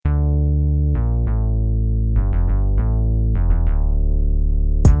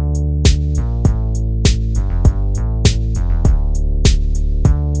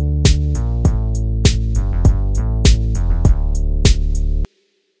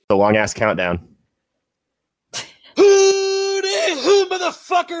The long ass countdown. Who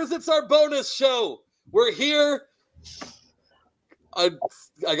motherfuckers? It's our bonus show. We're here. I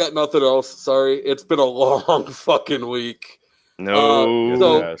got nothing else. Sorry, it's been a long fucking week.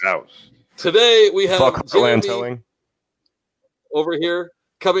 No. Today we have Jeremy Jeremy over here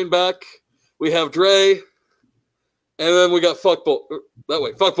coming back. We have Dre, and then we got Fuckboy. That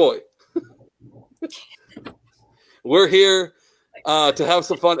way, Fuckboy. We're here to have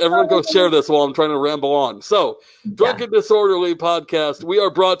some fun. Everyone go share this while I'm trying to ramble on. So, Drunken Disorderly Podcast. We are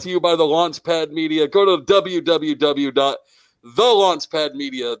brought to you by the Launchpad Media. Go to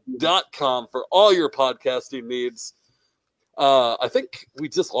www.thelaunchpadmedia.com for all your podcasting needs. I think we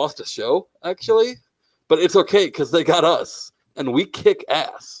just lost a show, actually. But it's okay, because they got us. And we kick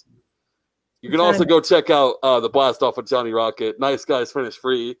ass. You can also go check out the Blast Off with Johnny Rocket. Nice Guys Finish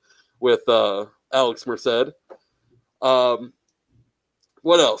Free with Alex Merced.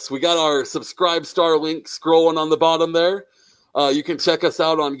 What else? We got our subscribe star link scrolling on the bottom there. You can check us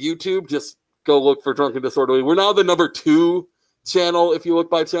out on YouTube. Just go look for Drunken Disorderly. We're now the number 2 channel. If you look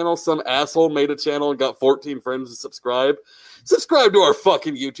by channel, some asshole made a channel and got 14 friends to subscribe. Subscribe to our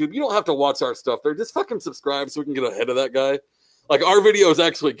fucking YouTube. You don't have to watch our stuff there. Just fucking subscribe so we can get ahead of that guy. Like, our videos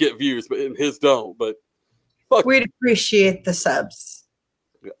actually get views, but his don't. But fuck. We'd appreciate the subs.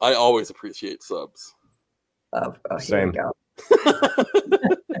 I always appreciate subs. Oh, Same. Here we go.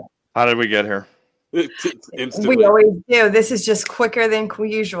 How did we get here? Instantly. We always do. This is just quicker than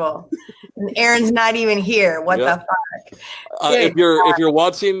usual. And Aaron's not even here. What the fuck? If you're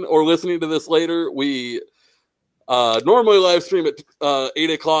watching or listening to this later, we normally live stream at 8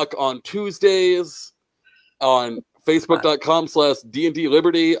 o'clock on Tuesdays on Facebook.com/D&D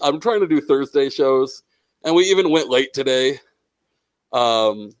Liberty. I'm trying to do Thursday shows, and we even went late today.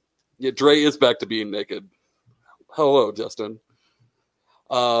 Dre is back to being naked. Hello, Justin.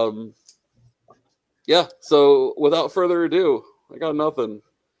 So without further ado, I got nothing.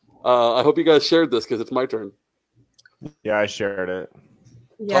 I hope you guys shared this because it's my turn. Yeah, I shared it.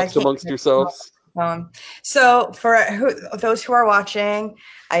 Yeah, Talk amongst yourselves. So for those who are watching,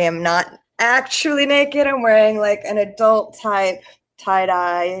 I am not actually naked. I'm wearing like an adult type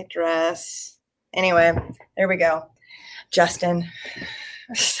tie-dye dress. Anyway, there we go. Justin.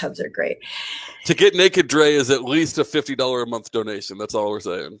 Subs are great. To get naked, Dre, is at least a $50 a month donation. That's all we're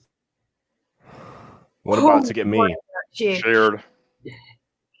saying. What about to get me? Shared.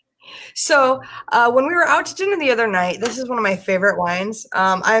 So when we were out to dinner the other night, this is one of my favorite wines.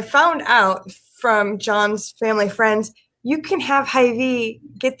 I found out from John's family friends, you can have Hy-Vee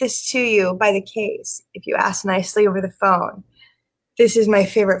get this to you by the case if you ask nicely over the phone. This is my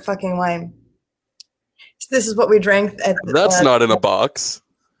favorite fucking wine. This is what we drank at That's not in a box.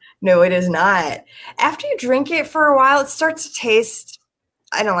 No, it is not. After you drink it for a while, it starts to taste.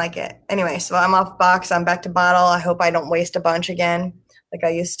 I don't like it. Anyway, so I'm off box. I'm back to bottle. I hope I don't waste a bunch again like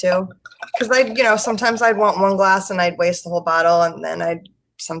I used to. Because sometimes I'd want one glass and I'd waste the whole bottle, and then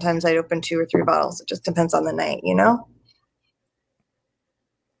sometimes I'd open 2 or 3 bottles. It just depends on the night,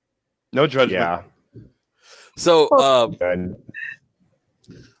 No judgment. Yeah. So, oh,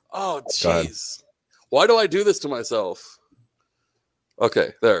 jeez. Why do I do this to myself?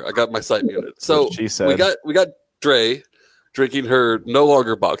 Okay, there. I got my site muted. So she said. we got Dre drinking her no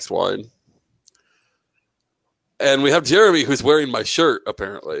longer boxed wine. And we have Jeremy who's wearing my shirt,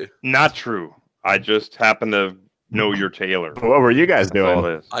 apparently. Not true. I just happen to know your tailor. What were you guys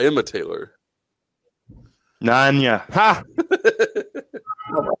doing? I am a tailor. Nanya. Ha!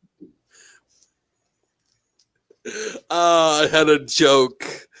 I had a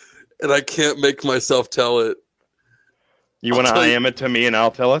joke, and I can't make myself tell it. You want to IM it to me, and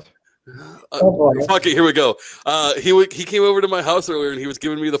I'll tell it? Fuck it, here we go. He came over to my house earlier, and he was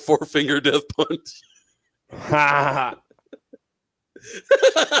giving me the 4-finger death punch. Ha!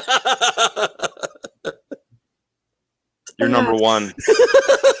 You're number one.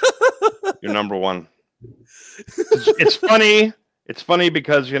 You're number one. It's funny. It's funny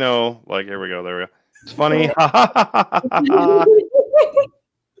because, here we go. There we go. It's funny.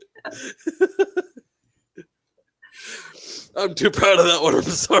 I'm too proud of that one. I'm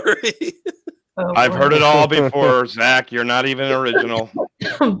sorry. I've heard it all before, Zach. You're not even original.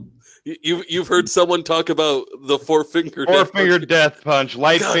 You've heard someone talk about the 4-finger death punch,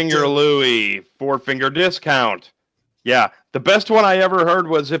 light finger Louie, 4-finger discount. Yeah, the best one I ever heard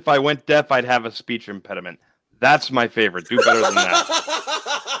was if I went deaf, I'd have a speech impediment. That's my favorite. Do better than that.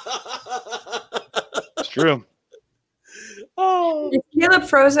 It's true. Is Caleb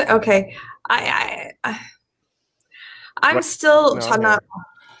frozen? Okay, I'm still not.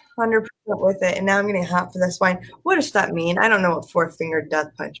 100% with it. And now I'm getting hot for this wine. What does that mean? I don't know what 4-finger death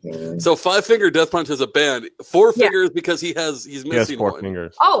punch means. So 5-finger death punch is a band. 4 fingers because he's missing He has 4 one.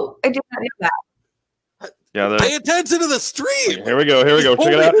 fingers. Oh, I did not know that. Yeah, Pay attention to the stream. Here we go.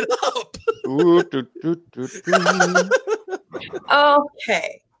 Check it out.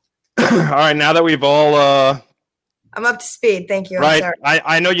 Okay. All right, now that we've all I'm up to speed. Thank you. right, I'm sorry.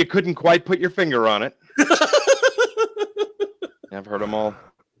 I know you couldn't quite put your finger on it. I've heard them all.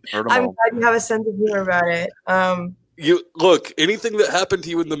 I'm glad you have a sense of humor about it. You look, anything that happened to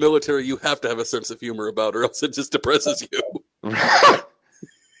you in the military, you have to have a sense of humor about, or else it just depresses you.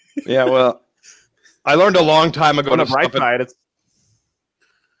 Yeah, well, I learned a long time ago. On the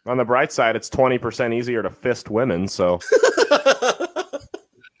bright side, it's 20% easier to fist women. So,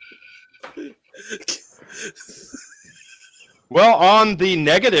 well, on the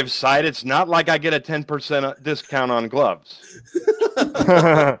negative side, it's not like I get a 10% discount on gloves.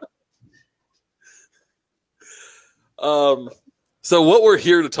 So what we're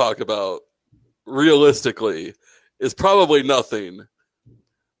here to talk about, realistically, is probably nothing.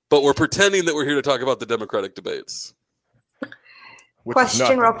 But we're pretending that we're here to talk about the Democratic debates.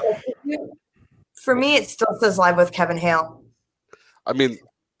 Question real quick. For me, it still says live with Kevin Hale. I mean,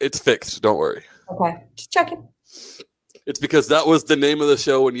 it's fixed. Don't worry. Okay. Just checking. It's because that was the name of the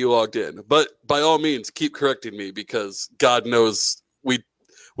show when you logged in. But by all means, keep correcting me because God knows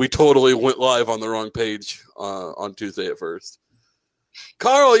we totally went live on the wrong page on Tuesday at first.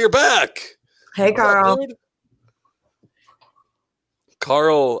 Carl, you're back. Hey, Carl.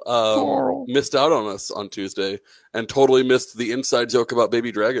 Carl missed out on us on Tuesday and totally missed the inside joke about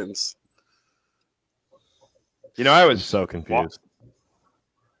baby dragons. You know, I was so confused.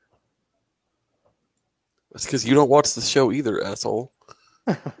 That's because you don't watch the show either, asshole.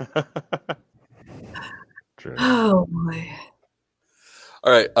 True. Oh, boy.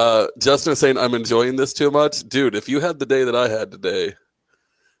 All right. Justin is saying, I'm enjoying this too much. Dude, if you had the day that I had today,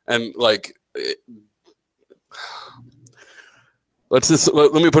 and like... let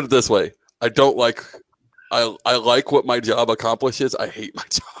me put it this way. I like what my job accomplishes. I hate my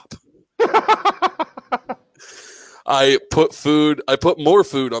job. I put more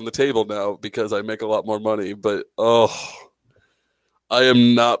food on the table now because I make a lot more money, but I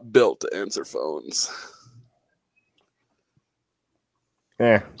am not built to answer phones.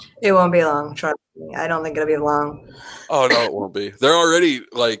 Yeah. It won't be long. Trust me. I don't think it'll be long. Oh no, it won't be. They're already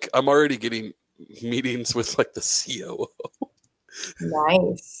I'm already getting meetings with like the COO.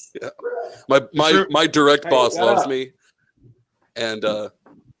 Nice. Yeah. My direct boss loves me, and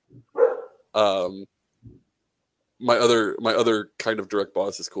my other kind of direct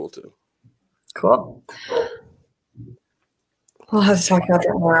boss is cool too. Cool. We'll have to talk about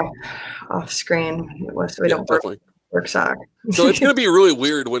that more off screen. So we don't work sock. So it's gonna be really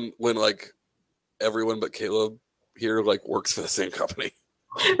weird when like everyone but Caleb here like works for the same company,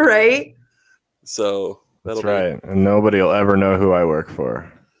 right? So that's right, and nobody will ever know who I work for,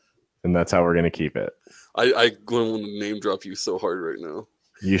 and that's how we're gonna keep it. I want to name drop you so hard right now.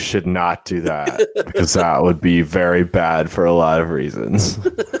 You should not do that because that would be very bad for a lot of reasons.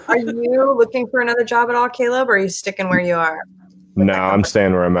 Are you looking for another job at all, Caleb, or are you sticking where you are? No, I'm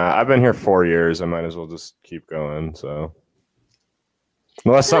staying where I'm at. I've been here 4 years. I might as well just keep going. So,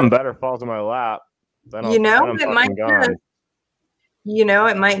 unless something better falls in my lap, then it might gone.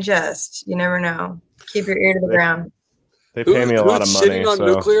 It might just. You never know. Keep your ear to the ground. They pay me a lot of money. Shitting on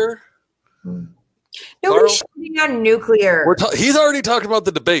nuclear? Nobody's shitting on nuclear. He's already talked about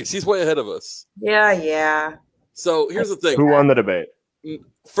the debates. He's way ahead of us. Yeah. So here's the thing. Who won the debate?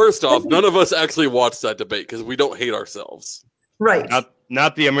 First off, none of us actually watched that debate because we don't hate ourselves. Right.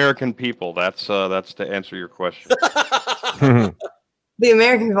 Not the American people. That's to answer your question. The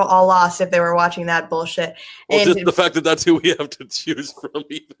American people all lost if they were watching that bullshit. Well, just the fact that that's who we have to choose from,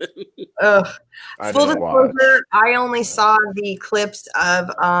 even. Full disclosure, I only saw the clips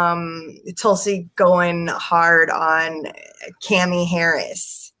of Tulsi going hard on Cammie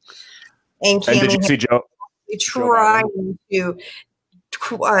Harris. And did you see Joe? Trying to,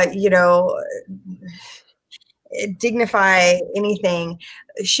 dignify anything.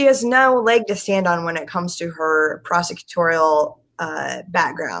 She has no leg to stand on when it comes to her prosecutorial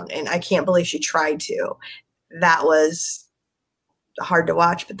background, and I can't believe she tried to. That was hard to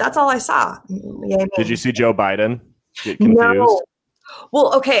watch, but that's all I saw. Did you see Joe Biden get confused? No.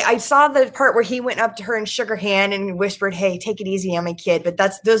 Well, okay, I saw the part where he went up to her and shook her hand and whispered, "Hey, take it easy, I'm a kid." But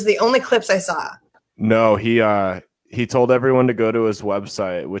those are the only clips I saw. No, he he told everyone to go to his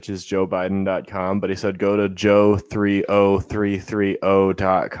website, which is joebiden.com, but he said go to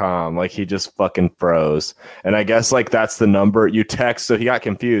joe30330.com. Like he just fucking froze. And I guess like that's the number you text. So he got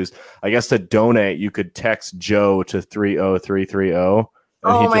confused. I guess to donate, you could text Joe to 30330.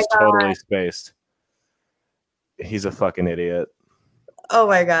 And he just totally spaced. He's a fucking idiot. Oh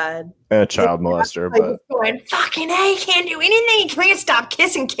my God. And a child molester, but going, fucking A, you can't do anything. You can't stop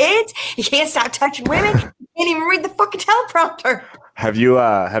kissing kids. You can't stop touching women. You can't even read the fucking teleprompter. Have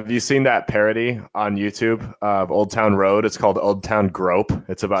you seen that parody on YouTube of Old Town Road? It's called Old Town Grope.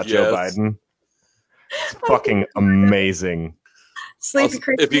 It's about Joe Biden. It's fucking amazing.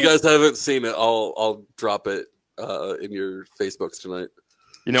 If you guys haven't seen it, I'll drop it in your Facebooks tonight.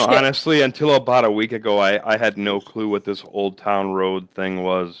 You know, honestly, until about a week ago, I had no clue what this Old Town Road thing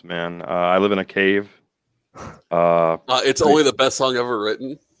was, man. I live in a cave. It's only the best song ever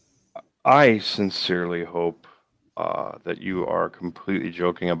written. I sincerely hope that you are completely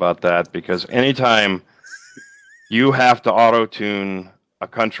joking about that, because anytime you have to auto-tune a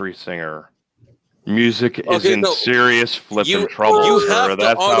country singer, music is in serious flipping trouble. You have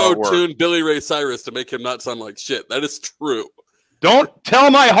to auto-tune Billy Ray Cyrus to make him not sound like shit. That is true. Don't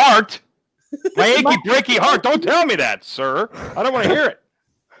tell my heart, my achy breaky heart. Don't tell me that, sir. I don't want to hear it.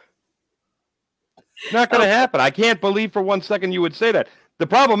 It's not going to happen. I can't believe for 1 second you would say that. The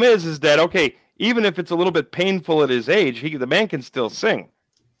problem is that, okay, even if it's a little bit painful at his age, the man can still sing.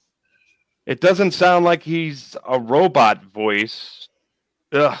 It doesn't sound like he's a robot voice.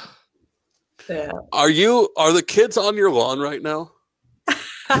 Ugh. Yeah. Are the kids on your lawn right now?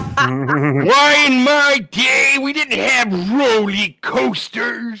 Why in my day we didn't have roller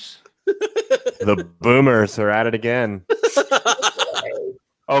coasters? The boomers are at it again.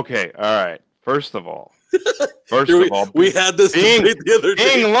 Okay, all right. First of all, we had this debate the other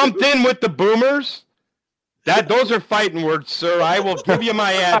day. Being lumped in with the boomers, those are fighting words, sir. I will give you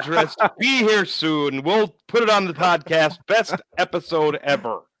my address. Be here soon. We'll put it on the podcast. Best episode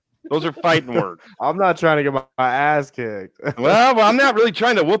ever. Those are fighting words. I'm not trying to get my ass kicked. Well, I'm not really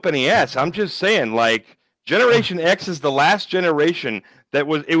trying to whoop any ass. I'm just saying, like, Generation X is the last generation that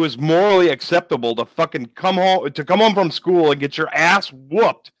it was morally acceptable to fucking come home from school and get your ass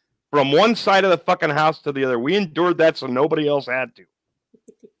whooped from one side of the fucking house to the other. We endured that so nobody else had to.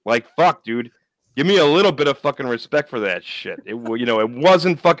 Like, fuck, dude. Give me a little bit of fucking respect for that shit. It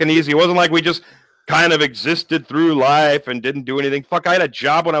wasn't fucking easy. It wasn't like we just kind of existed through life and didn't do anything. Fuck, I had a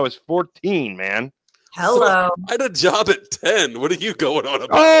job when I was 14, man. Hello. So I had a job at 10. What are you going on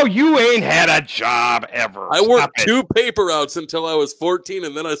about? Oh, you ain't had a job ever. I worked 2 paper routes until I was 14,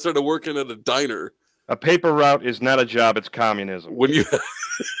 and then I started working at a diner. A paper route is not a job, it's communism. When you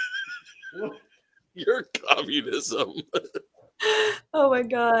You're communism. Oh my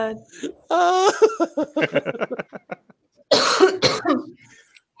God.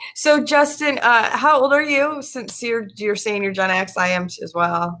 So Justin, how old are you? Since you're saying you're Gen X, I am as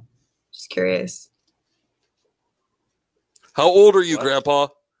well. Just curious. How old are you, Grandpa?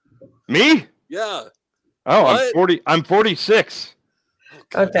 Me? Yeah. Oh, what? I'm 40. I'm 46.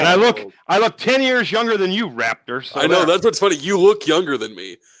 Okay. And I look 10 years younger than you, Raptor. So I know, that's what's funny. You look younger than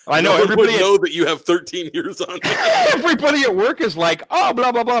me. I know. Everybody know that you have 13 years on me. Everybody at work is like, oh,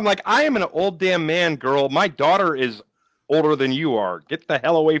 blah, blah, blah. I'm like, I am an old damn man, girl. My daughter is older than you are. Get the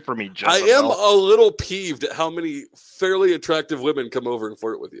hell away from me, Jezebel. I am a little peeved at how many fairly attractive women come over and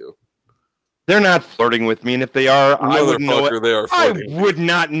flirt with you. They're not flirting with me, and if they are, I wouldn't know it. They are flirting. I would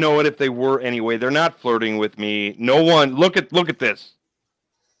not know it if they were anyway. They're not flirting with me. No one. Look at this.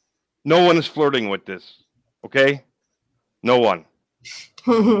 No one is flirting with this. Okay? No one.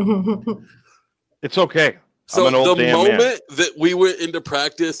 It's okay. So I'm an old the damn moment man. that we went into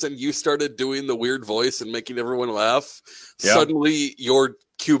practice and you started doing the weird voice and making everyone laugh, suddenly your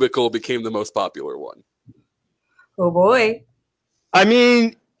cubicle became the most popular one. Oh boy. I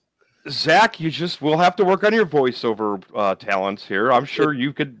mean, Zach, we'll have to work on your voiceover talents here. I'm sure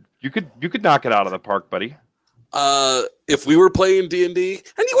you could knock it out of the park, buddy. If we were playing D&D and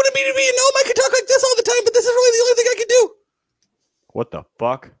you wanted me to be a gnome, I could talk like this all the time, but this is really the only thing I can do. What the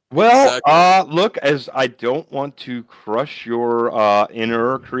fuck? Well, look, as I don't want to crush your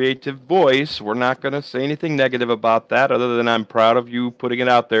inner creative voice, we're not going to say anything negative about that other than I'm proud of you putting it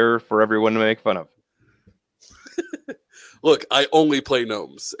out there for everyone to make fun of. Look, I only play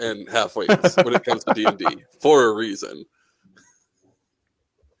gnomes and halfwings when it comes to D&D for a reason.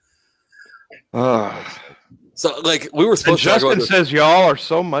 So, like, we were supposed to talk about this. Justin says y'all are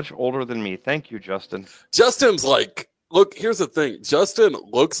so much older than me. Thank you, Justin. Justin's like, look, here's the thing. Justin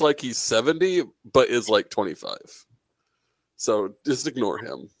looks like he's 70, but is like 25. So just ignore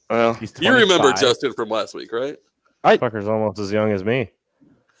him. Well, he's you remember Justin from last week, right? Fucker's almost as young as me.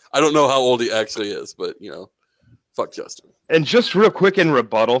 I don't know how old he actually is, but fuck Justin. And just real quick in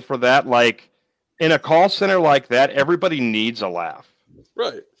rebuttal for that, like in a call center like that, everybody needs a laugh.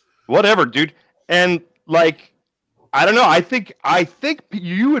 Right. Whatever, dude. And like, I don't know. I think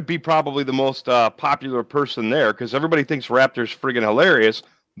you would be probably the most popular person there because everybody thinks Raptor's friggin' hilarious.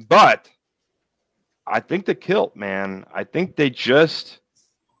 But I think the kilt, man. I think they just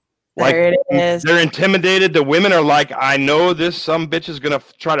There it is. They're intimidated. The women are like, I know this some bitch is gonna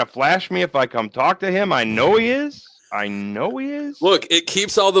try to flash me if I come talk to him. I know he is. Look, it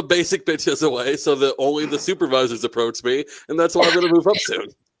keeps all the basic bitches away so that only the supervisors approach me, and that's why I'm going to move up soon.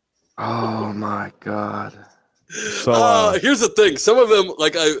 Oh, my God. So here's the thing. Some of them,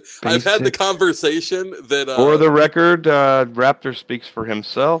 like I've had the conversation that... For the record, Raptor speaks for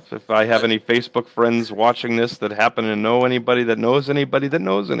himself. If I have any Facebook friends watching this that happen to know anybody that knows anybody that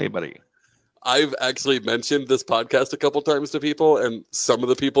knows anybody. I've actually mentioned this podcast a couple times to people, and some of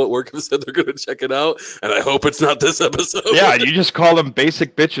the people at work have said they're going to check it out, and I hope it's not this episode. Yeah, you just call them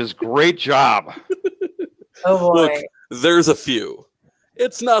basic bitches. Great job. Oh, boy. Look, there's a few.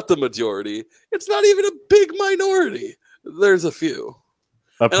 It's not the majority. It's not even a big minority. There's a few.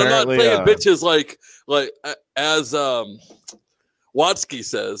 apparently, and I'm not saying bitches like as Watsky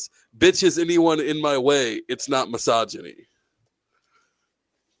says, bitch is anyone in my way. It's not misogyny.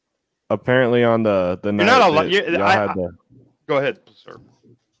 Apparently, on the night go ahead, sir.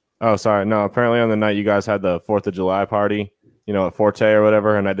 Oh, sorry. No, apparently on the night you guys had the 4th of July party, at Forte or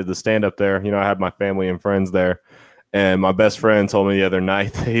whatever, and I did the stand up there. I had my family and friends there, and my best friend told me the other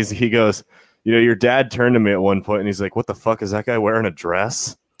night he goes, your dad turned to me at one point and he's like, "What the fuck is that guy wearing a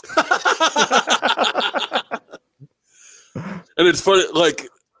dress?" And it's funny, like.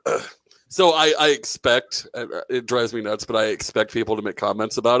 So I expect, it drives me nuts, but I expect people to make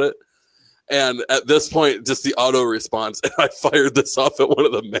comments about it. And at this point, just the auto response, and I fired this off at one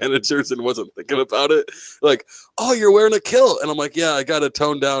of the managers and wasn't thinking about it. Like, "Oh, you're wearing a kilt." And I'm like, "Yeah, I got to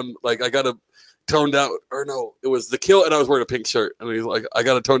tone down. Like, or no, it was the kilt and I was wearing a pink shirt." And he's like, "I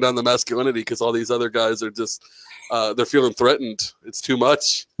got to tone down the masculinity because all these other guys are just, they're feeling threatened. It's too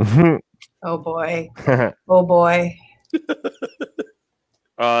much." Oh, boy. Oh, boy.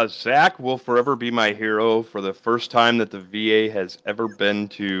 Zach will forever be my hero for the first time that the VA has ever been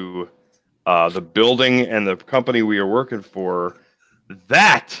to the building and the company we are working for.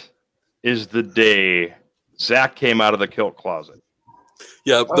 That is the day Zach came out of the kilt closet.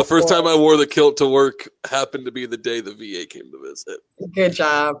 Yeah, the first time I wore the kilt to work happened to be the day the VA came to visit. Good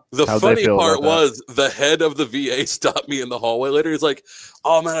job. The funny part was the head of the VA stopped me in the hallway later. He's like,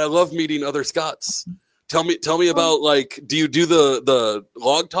 "Oh man, I love meeting other Scots. Tell me about, like, do you do the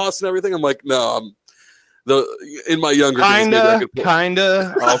log toss and everything?" I'm like, "No, in my younger days."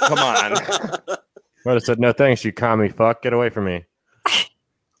 Kinda. Oh, come on. I would have said, "No thanks, you commie fuck. Get away from me."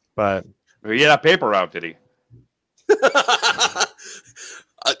 But he had a paper route, did he?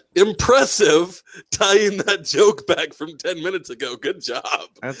 Impressive tying that joke back from 10 minutes ago. Good job.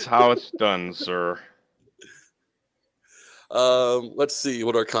 That's how it's done, sir. Let's see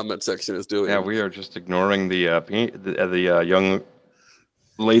what our comment section is doing. Yeah, we are just ignoring the young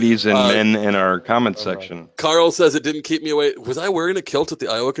ladies and men in our comment section. Carl says it didn't keep me away. Was I wearing a kilt at the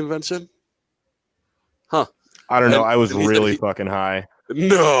Iowa convention? Huh. I don't know. I was really fucking high.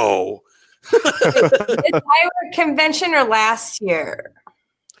 No. The Iowa convention or last year?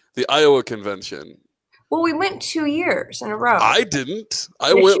 The Iowa convention. Well, we went 2 years in a row. I didn't.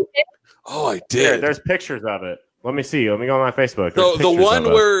 I went. Oh, I did. Yeah, there's pictures of it. Let me see. Let me go on my Facebook. So the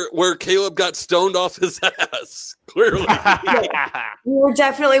one where Caleb got stoned off his ass. Clearly. You were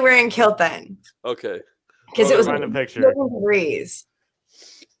definitely wearing kilt then. Okay. Because it was find a picture. degrees.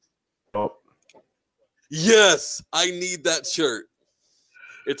 Oh. Yes, I need that shirt.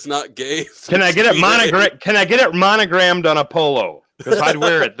 It's not gay. Can I get it monogrammed on a polo? Because I'd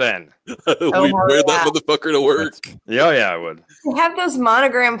wear it then. We'd wear that motherfucker to work. Yeah, I would. They have those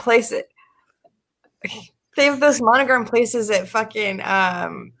monogram places. They have those monogram places at fucking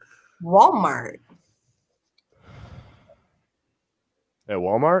Walmart. At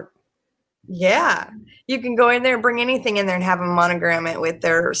Walmart? Yeah. You can go in there, bring anything in there, and have them monogram it with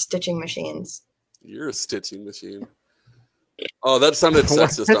their stitching machines. You're a stitching machine. Oh, that sounded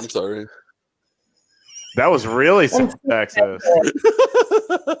sexist. I'm sorry. That was really sexist.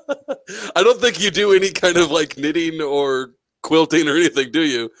 I don't think you do any kind of like knitting or quilting or anything, do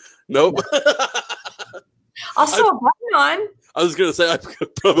you? Nope. I'll sew a button on. I was going to say I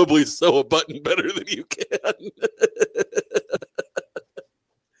could probably sew a button better than you can.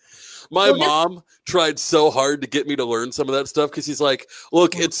 My mom tried so hard to get me to learn some of that stuff because she's like,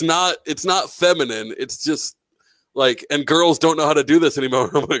 "Look, it's not feminine. It's just Like, and girls don't know how to do this anymore.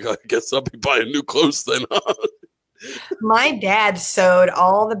 I'm like, I guess I'll be buying new clothes then. My dad sewed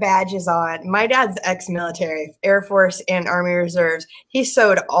all the badges on. My dad's ex-military, Air Force and Army Reserves. He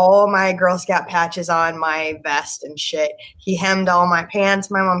sewed all my Girl Scout patches on my vest and shit. He hemmed all my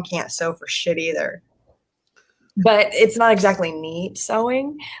pants. My mom can't sew for shit either. But it's not exactly neat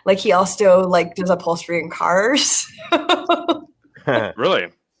sewing. Like, he also like does upholstery in cars. Really?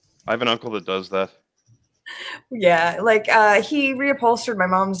 I have an uncle that does that. Yeah, like he reupholstered my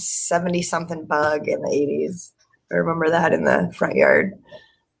mom's 70-something bug in the 80s. I remember that in the front yard.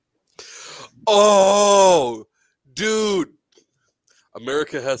 Oh, dude.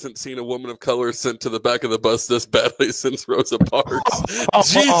 America hasn't seen a woman of color sent to the back of the bus this badly since Rosa Parks.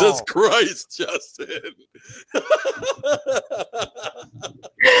 Jesus Christ, Justin.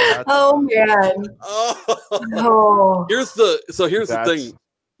 Oh, man. Oh. Here's the thing.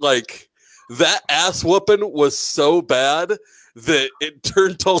 Like, that ass whooping was so bad that it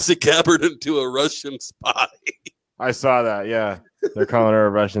turned Tulsi Gabbard into a Russian spy. I saw that, yeah. They're calling her a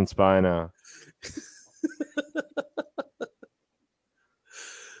Russian spy now.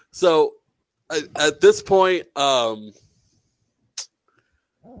 So, at this point, I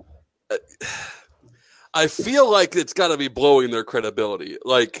feel like it's got to be blowing their credibility.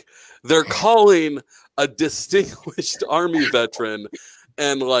 Like, they're calling a distinguished Army veteran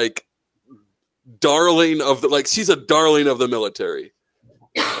and, like, she's a darling of the military.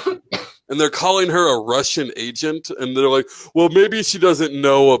 And they're calling her a Russian agent, and they're like, well, maybe she doesn't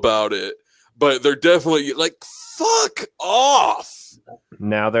know about it, but they're definitely like, fuck off.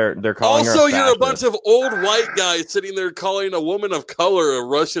 Now they're calling also, her you're a bunch of old white guys sitting there calling a woman of color a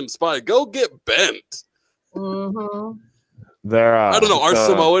Russian spy. Go get bent. Mm-hmm. They're I don't know. Are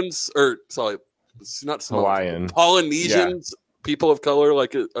Samoans or sorry, it's not Samoans, Hawaiian, Polynesians, people of color?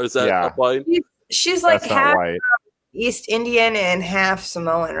 Like, is that applied? She's like That's half white. East Indian and half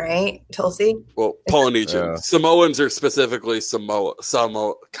Samoan, right, Tulsi? Well, Polynesian. Samoans are specifically Samoa.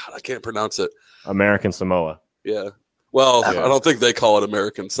 God, I can't pronounce it. American Samoa. Yeah. Well, I don't think they call it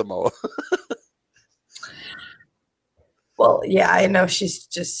American Samoa. Well, yeah, I know she's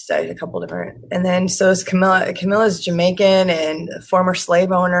just studied a couple different. And then so is Camilla. Camilla's Jamaican and a former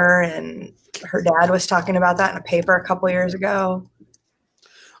slave owner, and her dad was talking about that in a paper a couple years ago.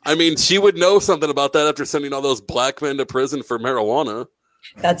 I mean, she would know something about that after sending all those black men to prison for marijuana.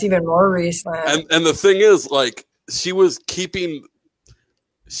 That's even more recent. And the thing is, like, she was keeping,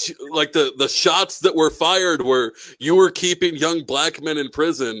 like, the shots that were fired were, you were keeping young black men in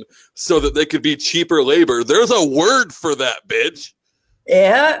prison so that they could be cheaper labor. There's a word for that, bitch.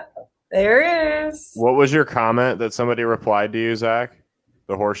 Yeah, there is. What was your comment that somebody replied to you, Zach?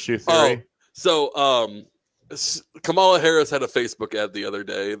 The horseshoe theory? So, Kamala Harris had a Facebook ad the other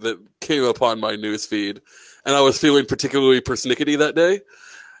day that came upon my news feed, and I was feeling particularly persnickety that day.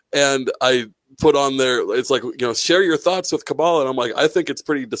 And I put on there, it's like, share your thoughts with Kamala. And I'm like, I think it's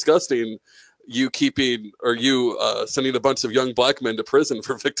pretty disgusting you sending a bunch of young black men to prison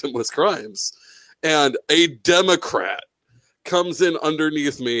for victimless crimes. And a Democrat comes in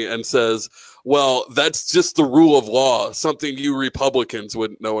underneath me and says, well, that's just the rule of law, something you Republicans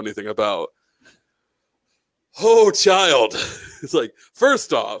wouldn't know anything about. Oh, child. It's like,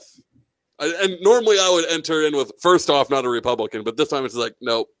 first off, and normally I would enter in with, first off, not a Republican, but this time it's like,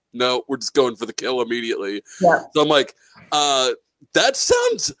 no, we're just going for the kill immediately. Yeah. So I'm like, that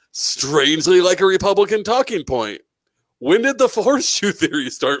sounds strangely like a Republican talking point. When did the horseshoe theory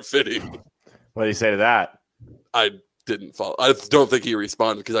start fitting? What did he say to that? I didn't follow. I don't think he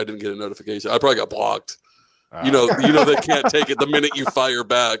responded because I didn't get a notification. I probably got blocked. You know, they can't take it the minute you fire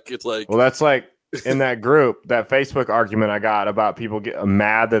back. It's like, well, that's like, in that group, that Facebook argument I got about people getting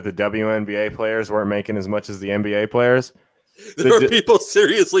mad that the WNBA players weren't making as much as the NBA players. There are people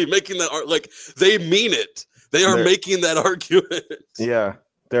seriously making that like they mean it. They are making that argument. Yeah,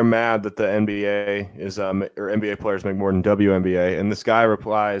 they're mad that the NBA is or NBA players make more than WNBA. And this guy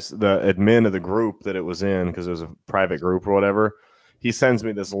replies, the admin of the group that it was in, because it was a private group or whatever. He sends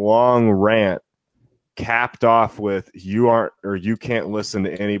me this long rant capped off with, you can't listen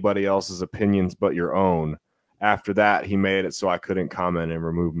to anybody else's opinions but your own. After that, he made it so I couldn't comment and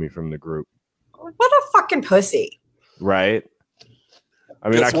removed me from the group. What a fucking pussy. Right? I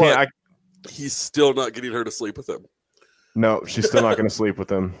mean, guess I can't. He's still not getting her to sleep with him. No, she's still not going to sleep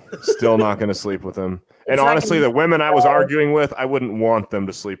with him. Still not going to sleep with him. And honestly, the women I was arguing with, I wouldn't want them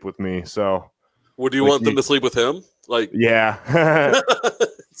to sleep with me. So, would you want them to sleep with him? Like, yeah.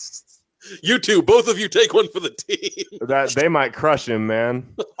 You two, both of you take one for the team. That they might crush him,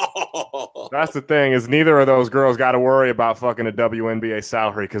 man. That's the thing, is neither of those girls got to worry about fucking a WNBA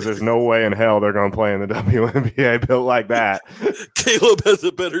salary, because there's no way in hell they're going to play in the WNBA built like that. Caleb has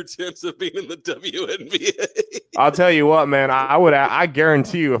a better chance of being in the WNBA. I'll tell you what, man. I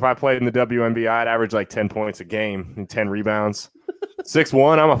guarantee you, if I played in the WNBA, I'd average like 10 points a game and 10 rebounds.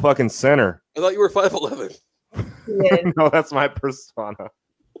 6'1", I'm a fucking center. I thought you were 5'11". No, that's my persona.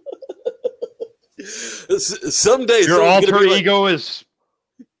 Some days your alter ego is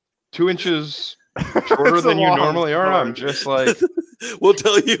 2 inches shorter than you normally are. I'm just like, we'll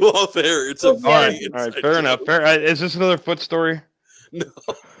tell you off air. It's a all right, fair enough. Is this another foot story?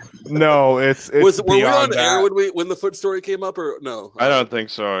 No, it's were we on that. air when the foot story came up, or no? I don't think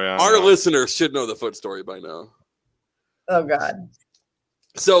so. Yeah, our listeners should know the foot story by now. Oh God.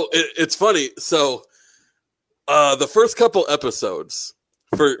 So it's funny. So the first couple episodes,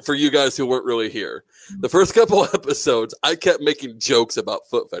 for you guys who weren't really here, the first couple episodes, I kept making jokes about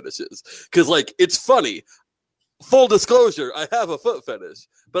foot fetishes because, like, it's funny. Full disclosure, I have a foot fetish,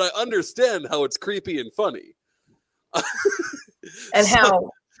 but I understand how it's creepy and funny. And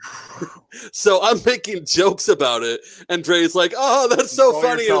how? So I'm making jokes about it, and Dre's like, "Oh, that's so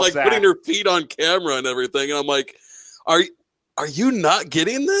funny," and like putting her feet on camera and everything. And I'm like, "Are you not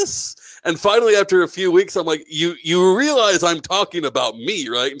getting this?" And finally, after a few weeks, I'm like, "You realize I'm talking about me,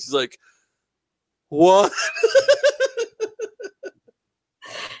 right?" And she's like, "What?"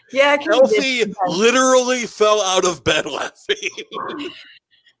 Yeah, Elfie literally fell out of bed laughing.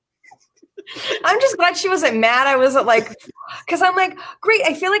 I'm just glad she wasn't mad. I wasn't like, because I'm like, great.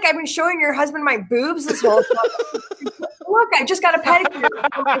 I feel like I've been showing your husband my boobs this whole time. Look, I just got a pedicure.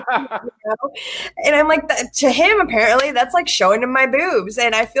 You know? And I'm like, to him, apparently, that's like showing him my boobs.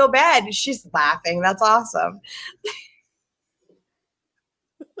 And I feel bad. And she's laughing. That's awesome.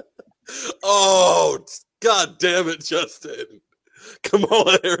 Oh, God damn it, Justin.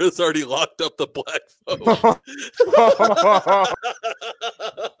 Kamala Harris already locked up the black phone.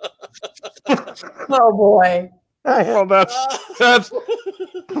 Oh boy. Well, that's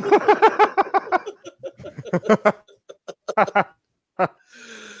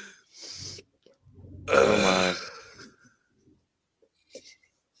oh my.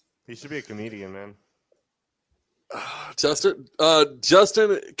 He should be a comedian, man. Justin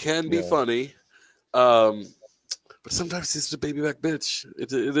can be funny, but sometimes he's a baby back bitch.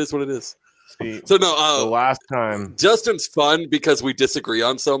 It is what it is. See, so no, the last time Justin's fun because we disagree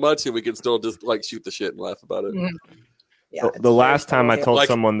on so much, and we can still just like shoot the shit and laugh about it. Mm-hmm. Yeah, the last time I told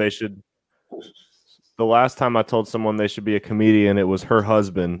someone they should. The last time I told someone they should be a comedian, it was her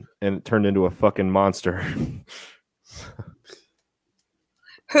husband, and it turned into a fucking monster.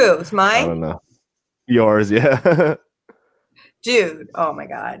 Who's mine? I don't know. Yours, yeah. Dude, oh my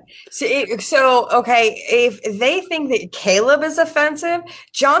God. So, okay, if they think that Caleb is offensive,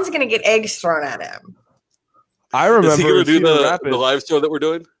 John's going to get eggs thrown at him. I remember. Is he going to do the live show that we're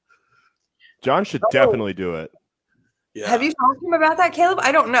doing? John should definitely do it. Yeah. Have you talked to him about that, Caleb?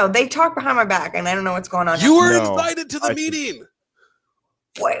 I don't know. They talk behind my back, and I don't know what's going on. You were invited to the meeting.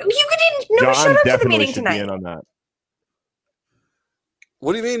 What? You didn't. No one showed up to the meeting tonight. Be in on that.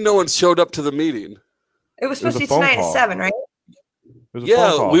 What do you mean no one showed up to the meeting? It was supposed to be tonight at 7, right?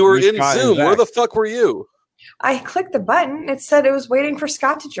 Yeah, we were in Zoom. Where the fuck were you? I clicked the button. It said it was waiting for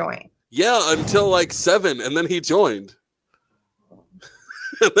Scott to join. Yeah, until like 7, and then he joined.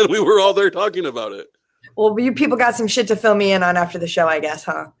 And then we were all there talking about it. Well, you people got some shit to fill me in on after the show, I guess,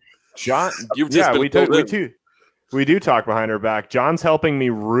 huh? John, we do talk behind her back. John's helping me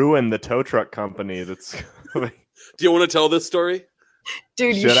ruin the tow truck company. That's. Do you want to tell this story?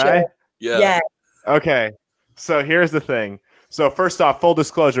 Dude, should I? Yeah. Okay. So here's the thing. So first off, full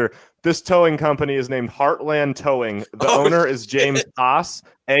disclosure, this towing company is named Heartland Towing. The owner is James Aase,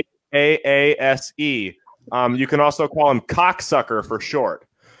 A-A-A-S-E. You can also call him Cocksucker for short.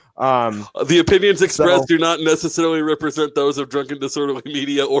 The opinions expressed do not necessarily represent those of Drunken Disorderly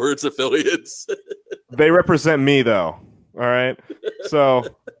Media or its affiliates. They represent me, though. All right. So,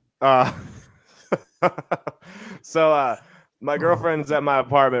 my girlfriend's at my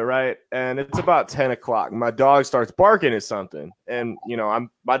apartment, right? And it's about 10 o'clock. My dog starts barking at something. And, you know,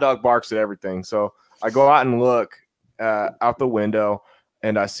 my dog barks at everything. So I go out and look out the window,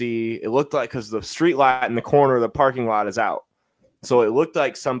 and I see it looked like, because the street light in the corner of the parking lot is out. So it looked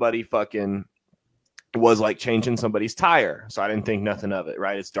like somebody fucking was like changing somebody's tire. So I didn't think nothing of it,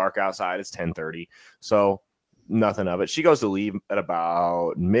 right? It's dark outside. It's 10:30. So nothing of it. She goes to leave at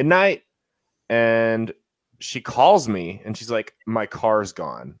about midnight, and she calls me and she's like, my car's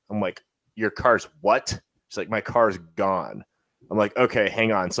gone. I'm like, your car's what? She's like, my car's gone. I'm like, okay,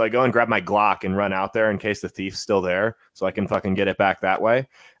 hang on. So I go and grab my Glock and run out there in case the thief's still there so I can fucking get it back that way.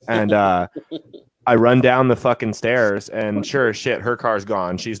 And I run down the fucking stairs and sure as shit, her car's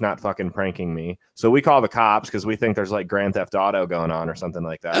gone. She's not fucking pranking me. So we call the cops because we think there's like Grand Theft Auto going on or something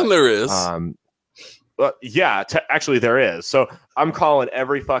like that. And there is. Well, yeah, actually there is. So I'm calling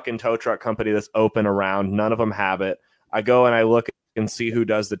every fucking tow truck company that's open around. None of them have it. I go and I look and see who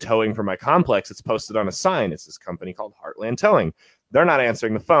does the towing for my complex. It's posted on a sign. It's this company called Heartland Towing. They're not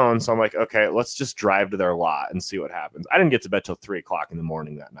answering the phone. So I'm like, okay, let's just drive to their lot and see what happens. I didn't get to bed till 3:00 in the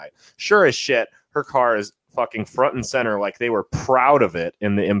morning that night. Sure as shit, her car is fucking front and center. Like they were proud of it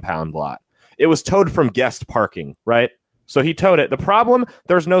in the impound lot. It was towed from guest parking, right? So he towed it. The problem,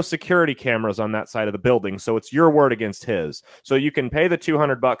 there's no security cameras on that side of the building. So it's your word against his. So you can pay the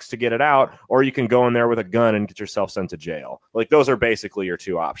 $200 to get it out, or you can go in there with a gun and get yourself sent to jail. Like those are basically your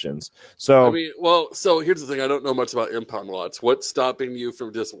two options. So I mean, well, so here's the thing. I don't know much about impound lots. What's stopping you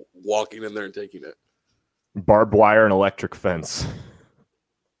from just walking in there and taking it? Barbed wire and electric fence.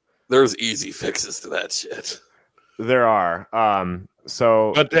 There's easy fixes to that shit. There are.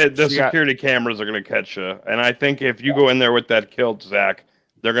 But the security cameras are going to catch you. And I think if you go in there with that kilt, Zach,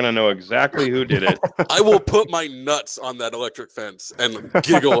 they're going to know exactly who did it. I will put my nuts on that electric fence and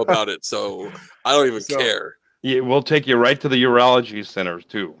giggle about it. So I don't even care. Yeah, we'll take you right to the urology center,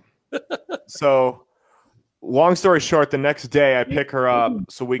 too. So long story short, the next day I pick her up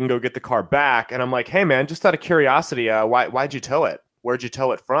so we can go get the car back. And I'm like, hey, man, just out of curiosity, why'd you tow it? Where'd you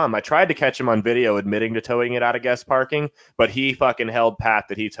tow it from? I tried to catch him on video admitting to towing it out of guest parking, but he fucking held pat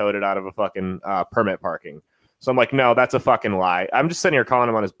that he towed it out of a fucking permit parking. So I'm like, no, that's a fucking lie. I'm just sitting here calling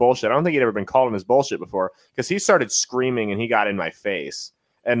him on his bullshit. I don't think he'd ever been called on his bullshit before because he started screaming and he got in my face.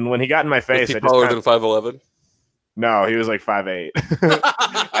 And when he got in my face, was he taller than 5'11"? No, he was like 5'8".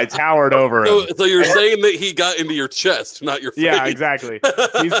 I towered over him. So you're saying that he got into your chest, not your face. Yeah, exactly.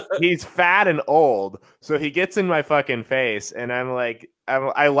 He's fat and old, so he gets in my fucking face, and I'm like,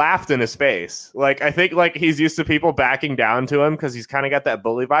 I laughed in his face. Like I think like he's used to people backing down to him because he's kind of got that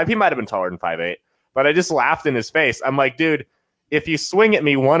bully vibe. He might have been taller than 5'8", but I just laughed in his face. I'm like, dude, if you swing at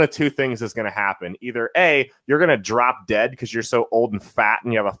me, one of two things is going to happen. Either A, you're going to drop dead because you're so old and fat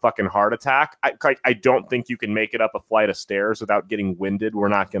and you have a fucking heart attack. I don't think you can make it up a flight of stairs without getting winded. We're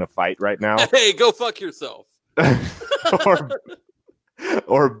not going to fight right now. Hey, go fuck yourself.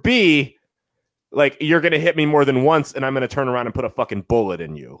 or B, like you're going to hit me more than once and I'm going to turn around and put a fucking bullet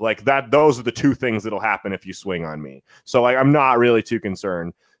in you. Like that, those are the two things that'll happen if you swing on me. So like, I'm not really too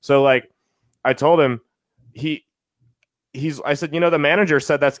concerned. So like I told him I said, the manager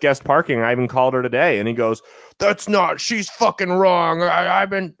said that's guest parking. I even called her today. And he goes, that's not, she's fucking wrong. I've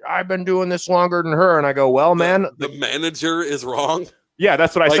been doing this longer than her. And I go, well, man. The manager is wrong? Yeah,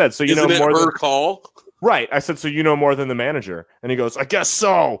 that's what I said. So more than her call? Right. I said, so more than the manager. And he goes, I guess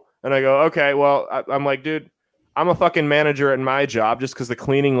so. And I go, okay, well, I'm like, dude, I'm a fucking manager at my job. Just because the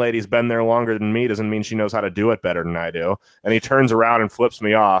cleaning lady's been there longer than me doesn't mean she knows how to do it better than I do. And he turns around and flips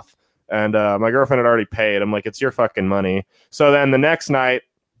me off. And my girlfriend had already paid. I'm like, it's your fucking money. So then the next night,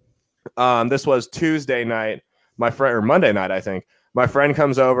 this was Tuesday night, or Monday night, I think. My friend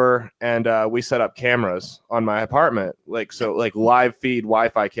comes over and we set up cameras on my apartment. Like live feed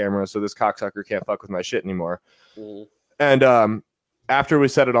Wi-Fi cameras. So this cocksucker can't fuck with my shit anymore. Mm-hmm. And after we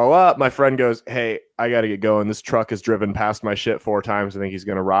set it all up, my friend goes, hey, I got to get going. This truck has driven past my shit 4 times. I think he's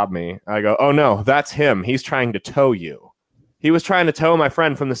going to rob me. I go, oh no, that's him. He's trying to tow you. He was trying to tow my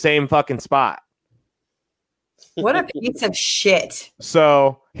friend from the same fucking spot. What a piece of shit.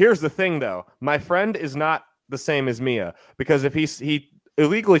 So here's the thing, though. My friend is not the same as Mia, because if he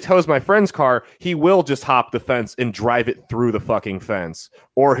illegally tows my friend's car, he will just hop the fence and drive it through the fucking fence,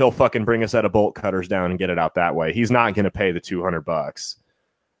 or he'll fucking bring a set of bolt cutters down and get it out that way. He's not going to pay the $200.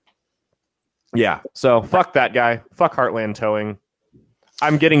 Yeah, so fuck that guy. Fuck Heartland Towing.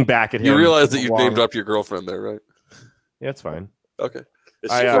 I'm getting back at him. You realize that you named up your girlfriend there, right? Yeah, it's fine. Okay.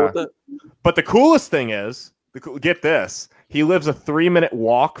 Is she cool with that? But the coolest thing is, get this, he lives a 3-minute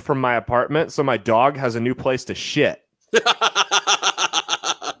walk from my apartment, so my dog has a new place to shit.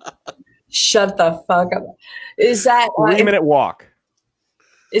 Shut the fuck up. Is that 3-minute walk?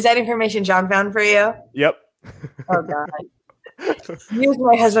 Is that information John found for you? Yep. Oh god. Use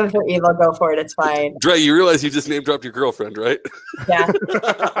my husband for evil. Go for it. It's fine. Dre, you realize you just name dropped your girlfriend, right? Yeah.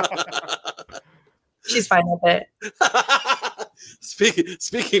 She's fine with it.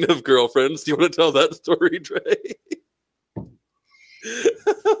 Speaking of girlfriends, do you want to tell that story, Dre?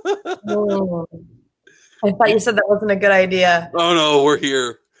 I thought you said that wasn't a good idea. Oh no, we're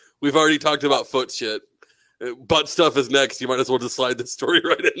here. We've already talked about foot shit. Butt stuff is next. You might as well just slide this story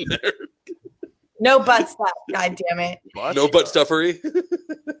right in there. No butt stuff. God damn it. No butt stuffery.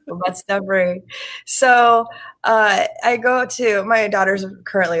 No butt stuffery. So I go to my daughter's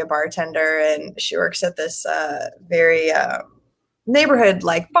currently a bartender, and she works at this very neighborhood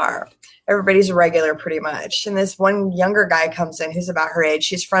like bar. Everybody's a regular pretty much. And this one younger guy comes in who's about her age.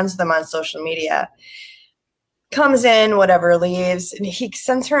 She's friends with him on social media. Comes in, whatever, leaves, and he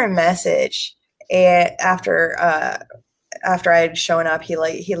sends her a message. And after I'd shown up, he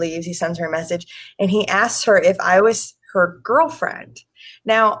leaves. He sends her a message, and he asks her if I was her girlfriend.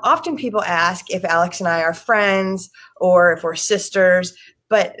 Now, often people ask if Alex and I are friends or if we're sisters,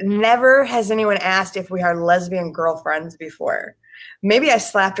 but never has anyone asked if we are lesbian girlfriends before. Maybe I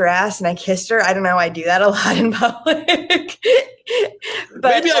slapped her ass and I kissed her. I don't know. I do that a lot in public.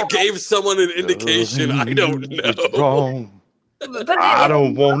 But, maybe I gave someone an indication. I don't know. Wrong. But I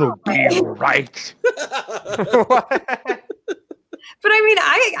don't want to be right. But I mean,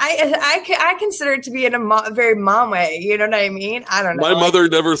 I consider it to be in a very mom way. You know what I mean? I don't know. My mother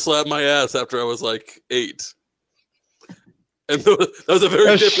never slapped my ass after I was like 8. And that was a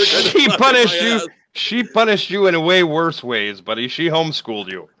very different kind of She punished you. Ass. She punished you in way worse ways, buddy. She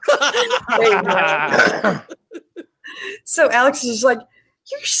homeschooled you. So Alex is just like,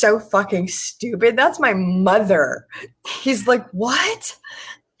 you're so fucking stupid. That's my mother. He's like, what?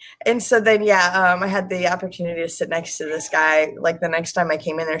 And so then, I had the opportunity to sit next to this guy. Like the next time I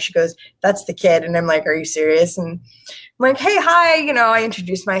came in there, she goes, that's the kid. And I'm like, are you serious? And I'm like, hey, hi. You know, I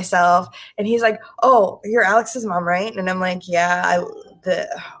introduced myself. And he's like, oh, you're Alex's mom, right? And I'm like, yeah,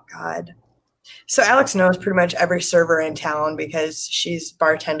 oh God. So Alex knows pretty much every server in town because she's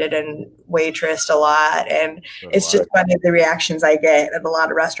bartended and waitressed a lot. And it's just funny the reactions I get at a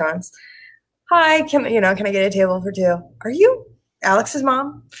lot of restaurants. Hi, can I get a table for 2? Are you Alex's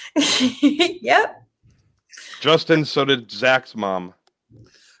mom? Yep. Justin, so did Zach's mom.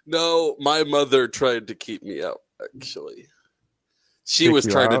 No, my mother tried to keep me out, actually. She was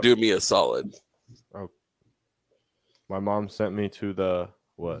trying to do me a solid. Oh. My mom sent me to the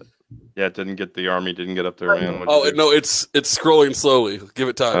what? Yeah, it didn't get the army, didn't get up there. Man. No, it's scrolling slowly. Give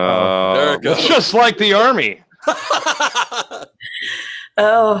it time. There it goes. Just like the army.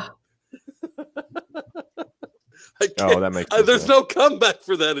 Oh. That makes sense. There's no comeback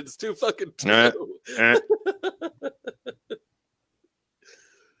for that. It's too fucking true.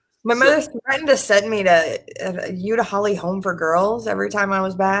 My mother threatened to send me to Utah Holly Home for Girls every time I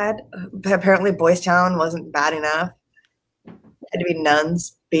was bad. Apparently, Boys Town wasn't bad enough. Had to be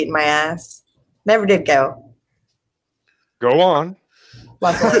nuns beating my ass. Never did go. Go on.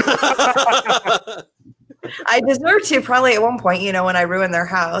 Luckily. I deserved to probably at one point, when I ruined their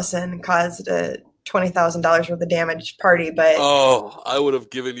house and caused a $20,000 worth of damage party. But I would have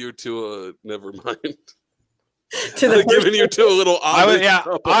given you to a never mind. Given you to a little.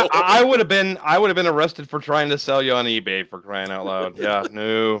 I would have been arrested for trying to sell you on eBay, for crying out loud. Yeah,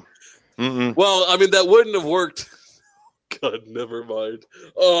 no. Mm-mm. Well, I mean that wouldn't have worked. God, never mind.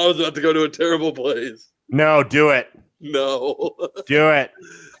 Oh, I was about to go to a terrible place. No, do it. No. Do it.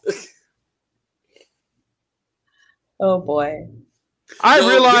 Oh, boy. I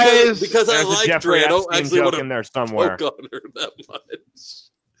realize because I like Dre, I don't actually want to in there somewhere. poke on her that much.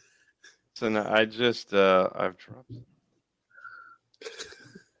 So no, I just, I've dropped.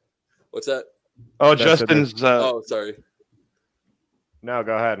 What's that? Oh, Justin's. Sorry. No,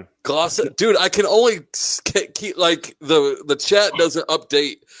 go ahead. Dude, I can only keep like the chat doesn't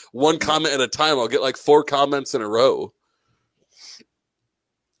update one comment at a time. I'll get like 4 comments in a row.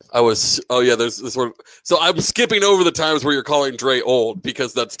 There's this one. So I'm skipping over the times where you're calling Dre old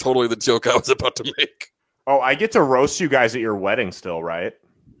because that's totally the joke I was about to make. Oh, I get to roast you guys at your wedding still, right?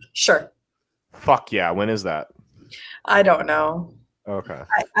 Sure. Fuck yeah. When is that? I don't know. Okay.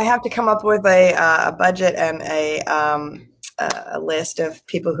 I have to come up with a budget and a list of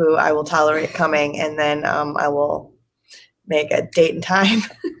people who I will tolerate coming, and then I will make a date and time.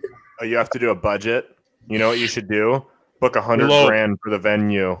 Oh, you have to do a budget? You know what you should do? Book $100,000 for the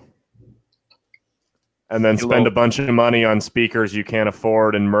venue. And then spend a bunch of money on speakers you can't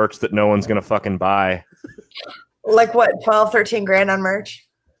afford and merch that no one's going to fucking buy. Like what, 12, 13 grand on merch?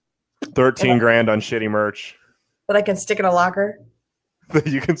 13 grand on shitty merch. That I can stick in a locker? That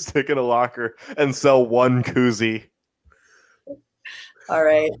you can stick in a locker and sell one koozie. All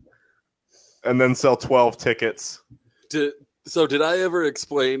right. And then sell 12 tickets. Did I ever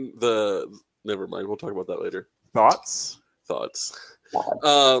explain never mind, we'll talk about that later. Thoughts.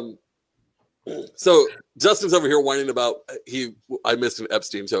 So Justin's over here whining about I missed an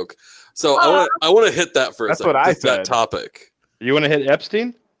Epstein joke. So I want to hit that for a second. That's what I said. That topic. You want to hit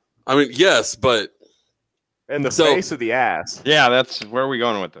Epstein? I mean, yes, but In the face of the ass. Yeah, that's where are we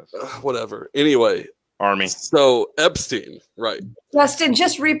going with this? Whatever. Anyway. Army. So Epstein, right. Justin,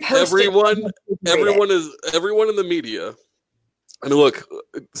 just repost everyone in the media. And look,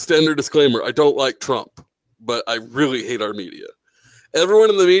 standard disclaimer, I don't like Trump, but I really hate our media. Everyone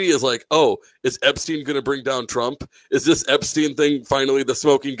in the media is like, oh, is Epstein going to bring down Trump? Is this Epstein thing finally the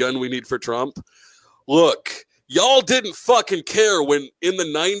smoking gun we need for Trump? Look, y'all didn't fucking care when in the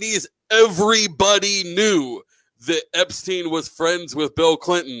 90s, everybody knew that Epstein was friends with Bill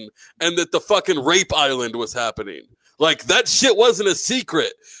Clinton and that the fucking rape island was happening. Like, that shit wasn't a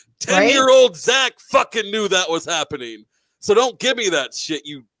secret. 10-year-old Zach fucking knew that was happening. So don't give me that shit,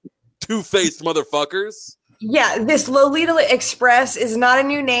 you two-faced motherfuckers. Yeah, this Lolita Express is not a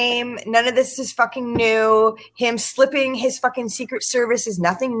new name. None of this is fucking new. Him slipping his fucking Secret Service is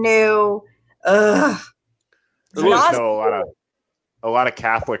nothing new. Ugh. A lot of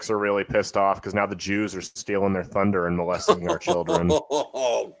Catholics are really pissed off because now the Jews are stealing their thunder and molesting our children.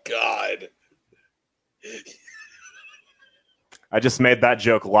 Oh, God. I just made that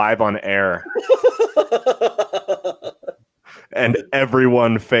joke live on air. And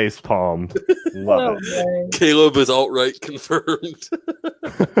everyone face palmed. Love it. Caleb is outright confirmed.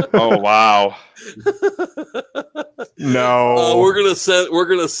 Oh wow! No, we're gonna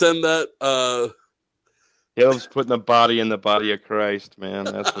send that. Caleb's putting the body in the body of Christ, man.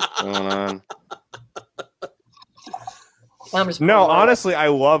 That's what's going on. No, honestly, I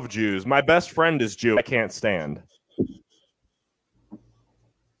love Jews. My best friend is Jew. I can't stand.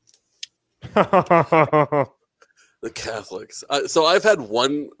 The Catholics. So I've had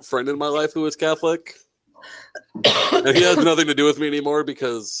one friend in my life who is Catholic, and he has nothing to do with me anymore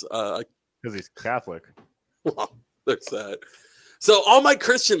because he's Catholic. Well, there's that. So all my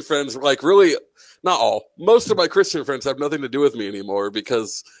Christian friends, like really, not all, most of my Christian friends have nothing to do with me anymore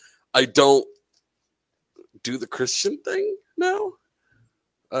because I don't do the Christian thing now.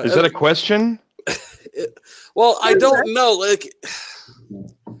 Is that a question? Well, I don't know.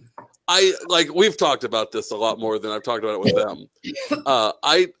 We've talked about this a lot more than I've talked about it with them.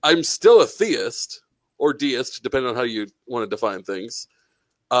 I'm still a theist or deist, depending on how you want to define things.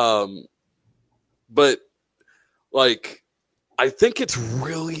 But like, I think it's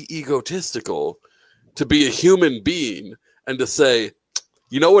really egotistical to be a human being and to say,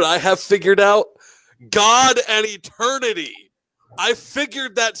 you know what I have figured out? God and eternity. I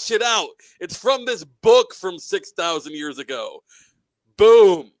figured that shit out. It's from this book from 6,000 years ago.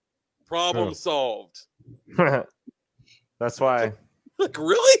 Boom. Problem solved. That's why. Like,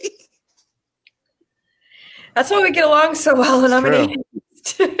 really? That's why we get along so well, and I'm an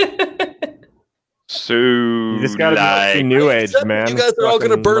So you just gotta be new age, man. You guys are all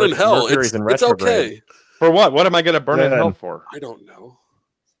gonna burn in hell. It's okay. For what? What am I gonna burn in hell for? I don't know.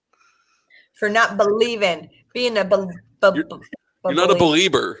 For not believing, being a you're not a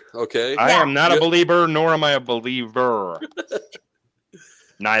believer, okay? I am not a believer, nor am I a believer.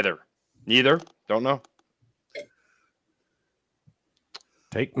 Neither. Don't know.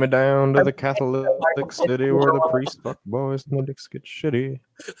 Take me down to the Catholic city where the priests fuck boys and the dicks get shitty.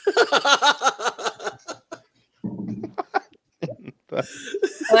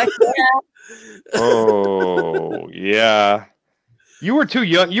 Oh yeah. You were too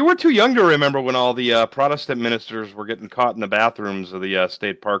young. You were too young to remember when all the Protestant ministers were getting caught in the bathrooms of the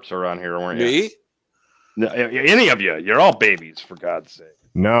state parks around here, weren't you? Me? No, any of you? You're all babies, for God's sake.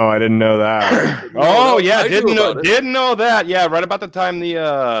 No, I didn't know that. Oh yeah, didn't know that. Yeah, right about the time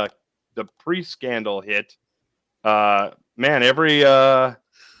the priest scandal hit. Man, every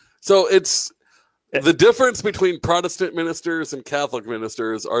So it's the difference between Protestant ministers and Catholic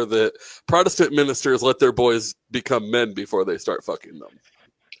ministers are that Protestant ministers let their boys become men before they start fucking them.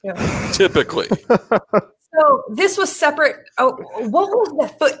 Yeah. Typically. So this was separate. Oh, what was the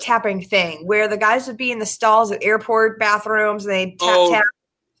foot tapping thing where the guys would be in the stalls at airport bathrooms and they tap?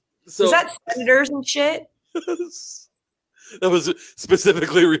 So, was that senators and shit? That was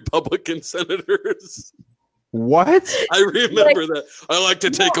specifically Republican senators. What? I remember that. I like to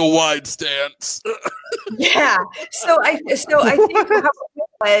take a wide stance. Yeah. So I think how it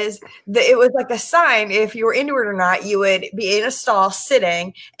was that it was like a sign. If you were into it or not, you would be in a stall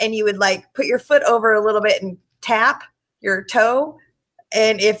sitting, and you would like put your foot over a little bit and tap your toe.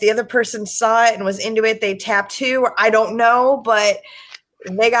 And if the other person saw it and was into it, they tap too. Or I don't know, but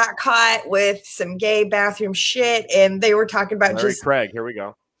they got caught with some gay bathroom shit, and they were talking about Craig. Here we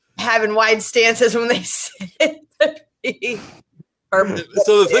go. Having wide stances when they sit.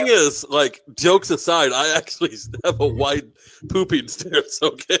 So the thing is, like, jokes aside, I actually have a wide pooping stance,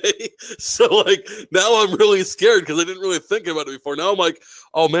 okay? So, like, now I'm really scared because I didn't really think about it before. Now I'm like,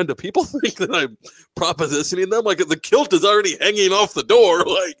 oh, man, do people think that I'm propositioning them? Like, the kilt is already hanging off the door.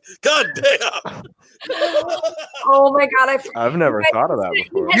 Like, god damn. Oh, my God. I've never thought of that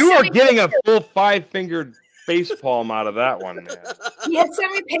before. You are getting a full 5-fingered face palm out of that one, man. He had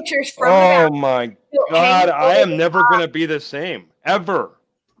sent me pictures from Oh my God, I am never going to be the same. Ever.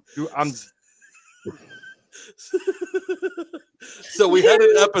 So we had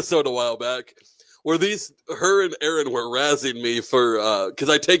an episode a while back where her and Aaron were razzing me for,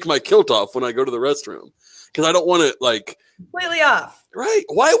 because I take my kilt off when I go to the restroom. Because I don't want it, like... completely off. Right.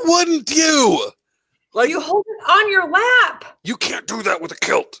 Why wouldn't you? Like, you hold it on your lap. You can't do that with a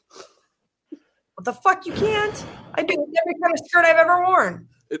kilt. What the fuck you can't? I do with every kind of skirt I've ever worn.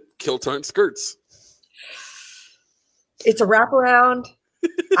 Kilts aren't skirts. It's a wraparound.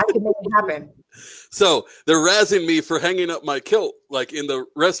 I can make it happen. So they're razzing me for hanging up my kilt, like in the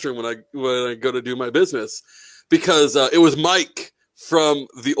restroom when I go to do my business, because it was Mike from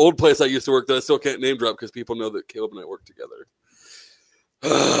the old place I used to work that I still can't name drop because people know that Caleb and I work together.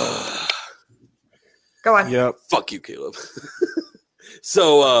 Go on. Yep. Fuck you, Caleb.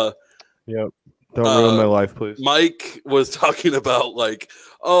 So, yep. Don't ruin my life, please. Mike was talking about, like,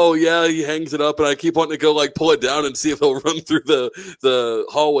 oh yeah, he hangs it up, and I keep wanting to go like pull it down and see if he'll run through the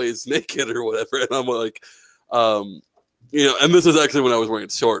hallways naked or whatever. And I'm like, and this is actually when I was wearing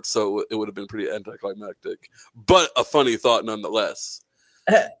shorts, so it would have been pretty anticlimactic, but a funny thought nonetheless.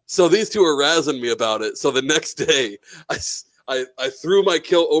 So these two are razzing me about it. So the next day, I threw my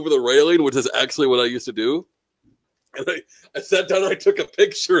kilt over the railing, which is actually what I used to do. And I sat down and I took a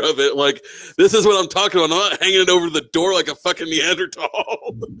picture of it. Like, this is what I'm talking about. I'm not hanging it over the door like a fucking Neanderthal.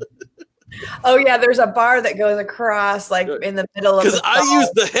 Oh, yeah. There's a bar that goes across, like, in the middle of the Because I use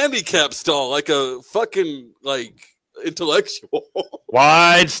the handicap stall like a fucking, like, intellectual.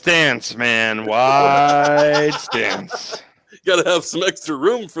 Wide stance, man. Wide stance. You got to have some extra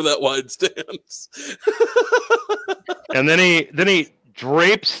room for that wide stance. And then he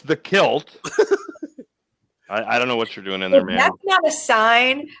drapes the kilt. I don't know what you're doing in there, man. That's not a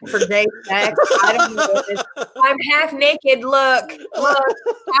sign for gay sex. I don't know what it is. I'm half naked. Look,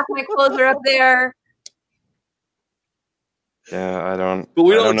 half my clothes are up there. Yeah, I don't. But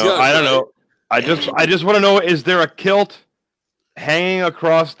we don't know. Judge, I don't know. I just want to know: is there a kilt hanging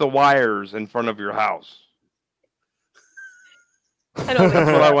across the wires in front of your house? I don't think That's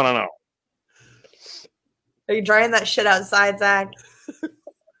so. what I want to know. Are you drying that shit outside, Zach?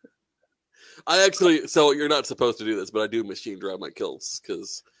 So you're not supposed to do this, but I do machine dry my kilts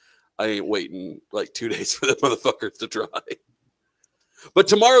because I ain't waiting like 2 days for the motherfuckers to dry. But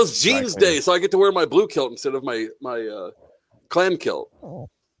tomorrow's jeans day, so I get to wear my blue kilt instead of my clan kilt.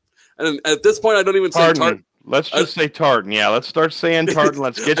 And at this point, I don't even say tartan. Let's just say tartan. Yeah, let's start saying tartan.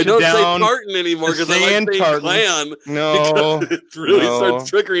 Let's get you down. I don't say tartan anymore because I like saying tartan. Clan. No, because it really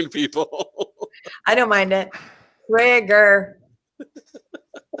starts triggering people. I don't mind it. Trigger.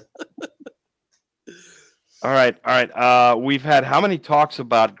 All right. We've had how many talks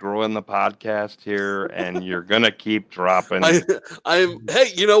about growing the podcast here, and you're gonna keep dropping.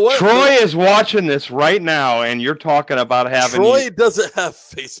 Hey, you know what? Troy is watching this right now, and you're talking about having. Troy doesn't have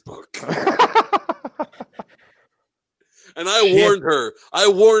Facebook. And I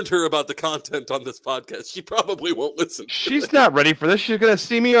warned her about the content on this podcast. She probably won't listen. She's not ready for this. She's gonna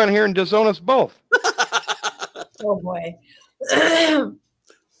see me on here and disown us both. Oh boy.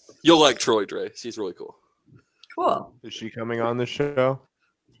 You'll like Troy, Dre. She's really cool. Cool. Is she coming on the show?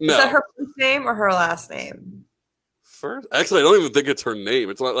 No. Is that her first name or her last name? First? Actually, I don't even think it's her name.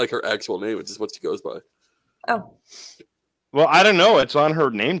 It's not like her actual name. It's just what she goes by. Oh. Well, I don't know. It's on her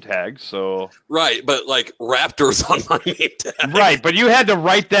name tag, so. Right, but like Raptor's on my name tag. Right, but you had to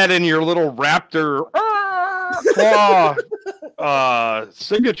write that in your little Raptor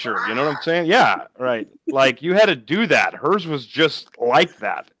signature. You know what I'm saying? Yeah, right. Like you had to do that. Hers was just like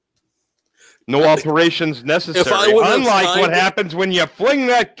that. No alterations necessary. Unlike what happens when you fling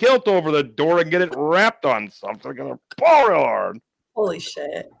that kilt over the door and get it wrapped on something. Gonna pull real hard. Holy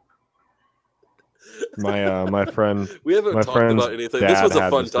shit. My friend. We haven't talked about anything. This was a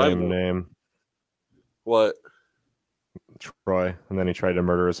fun time. Name. What? Troy, and then he tried to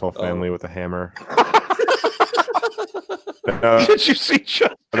murder his whole family with a hammer. Did you see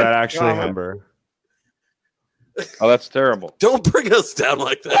that actually hammer? Oh, that's terrible. Don't bring us down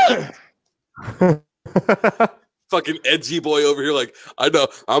like that. Fucking edgy boy over here, like, I know,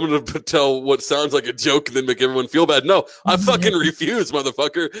 I'm going to tell what sounds like a joke and then make everyone feel bad. No, I fucking refuse,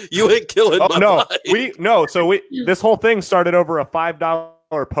 motherfucker. You ain't killing my life. So this whole thing started over a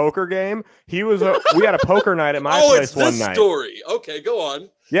 $5 poker game. We had a poker night at my place one night. Story. Okay, go on.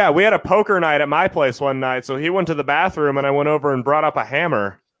 Yeah, we had a poker night at my place one night. So he went to the bathroom and I went over and brought up a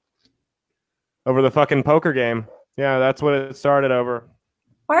hammer over the fucking poker game. Yeah, that's what it started over.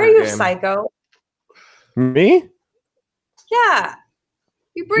 Why are you psycho? Me? Yeah.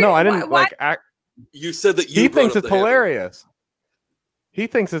 No, I didn't You said that he thinks it's hilarious. He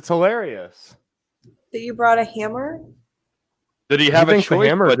thinks it's hilarious. That you brought a hammer? Did he have a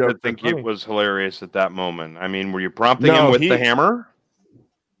choice but to think it was hilarious at that moment? I mean, were you prompting him with the hammer?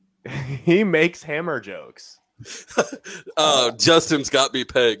 He makes hammer jokes. Justin's got me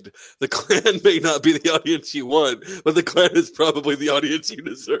pegged. The clan may not be the audience you want, but the clan is probably the audience you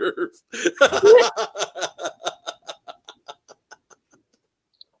deserve.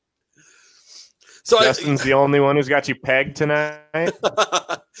 So Justin's the only one who's got you pegged tonight.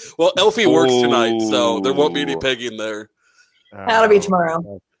 Well, Elfie works tonight, so there won't be any pegging there. That'll be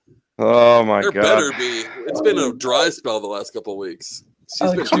tomorrow. Oh my god! There better be. It's been a dry spell the last couple of weeks.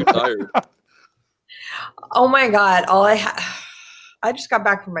 She's been too tired. Oh my god! I just got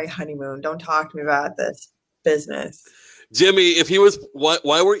back from my honeymoon. Don't talk to me about this business. Jimmy, if he was, why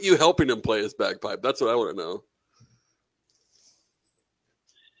weren't you helping him play his bagpipe? That's what I want to know.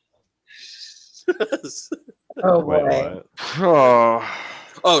 Oh boy.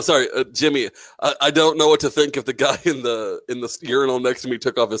 Oh, sorry, Jimmy. I don't know what to think if the guy in the urinal next to me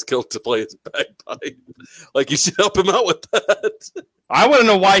took off his kilt to play his bagpipe. Like, you should help him out with that. I want to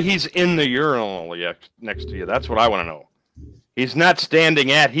know why he's in the urinal next to you. That's what I want to know. He's not standing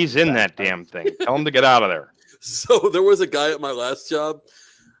he's in that damn thing. Tell him to get out of there. So there was a guy at my last job.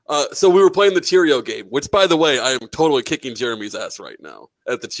 So we were playing the Cheerio game, which, by the way, I am totally kicking Jeremy's ass right now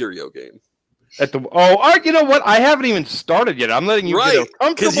at the Cheerio game. You know what? I haven't even started yet. I'm letting you get a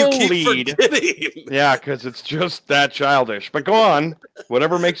comfortable lead. Yeah, because it's just that childish. But go on.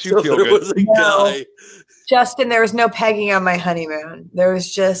 Whatever makes you feel good. Was a guy. Justin, there was no pegging on my honeymoon. There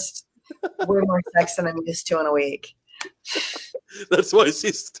was just way more sex than I'm used to in a week. That's why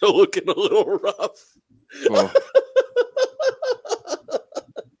she's still looking a little rough. Oh.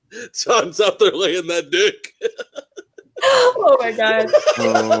 John's out there laying that dick. Oh my god.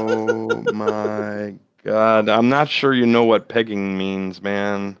 Oh my god. I'm not sure you know what pegging means,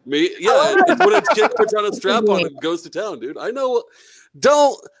 man. Me? Yeah, it's when a chick puts on a strap on and goes to town, dude. I know.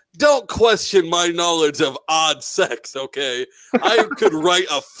 Don't question my knowledge of odd sex, okay? I could write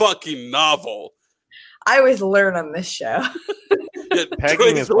a fucking novel. I always learn on this show. Yeah,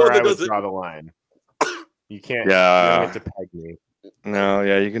 pegging is where I would draw the line. You can't, you don't get to peg me. No,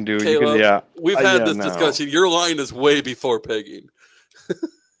 yeah, you can do. Caleb, you can, we've had this discussion. Your line is way before pegging.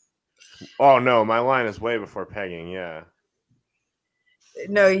 Oh no, my line is way before pegging. Yeah.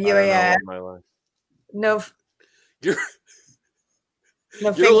 No, yeah. My line. No. Your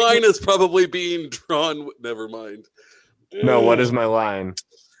line is probably being drawn. Never mind. No, what is my line?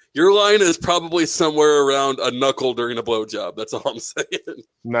 Your line is probably somewhere around a knuckle during a blowjob. That's all I'm saying.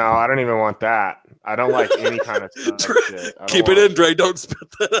 No, I don't even want that. I don't like any kind of shit. Keep it in, Dre. Don't spit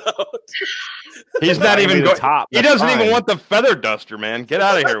that out. He's not even going. He doesn't even want the feather duster, man. Get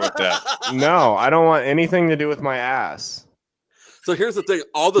out of here with that. No, I don't want anything to do with my ass. So here's the thing.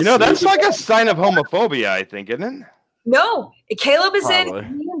 That's like a sign of homophobia, I think, isn't it? No, Caleb is in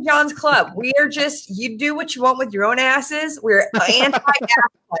me and John's club. We are just, you do what you want with your own asses. We're anti-ass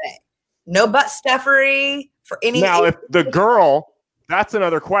play. No butt stuffery for any. Now, if the girl, that's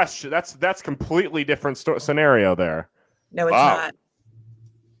another question. That's completely different scenario there. No, it's not.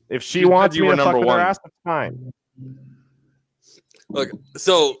 If she wants me to fuck with her ass, that's fine. Look,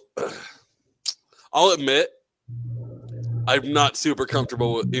 so I'll admit, I'm not super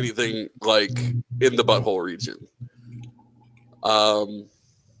comfortable with anything like in the butthole region.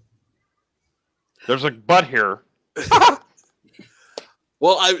 There's a butt here.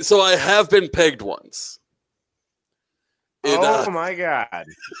 Well, I have been pegged once. Oh my god!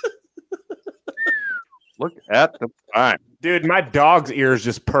 Look at the time, dude. My dog's ears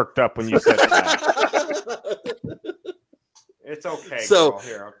just perked up when you said that. It's okay. So girl.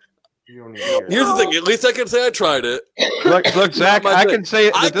 Here. Here's the thing. At least I can say I tried it. Look, Zach. I can say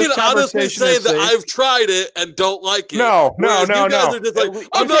I can honestly say that I've tried it and don't like it. No. You guys are just like,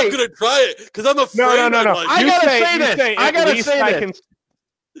 I'm not going to try it because I'm afraid. No. I gotta say this. I gotta say this.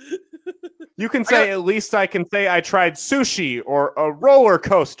 You can say at least I can say I tried sushi or a roller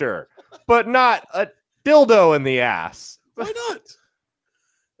coaster, but not a dildo in the ass. Why not?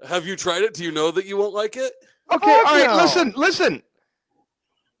 Have you tried it? Do you know that you won't like it? Okay, all right, listen.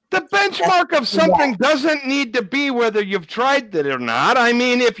 The benchmark of something doesn't need to be whether you've tried it or not. I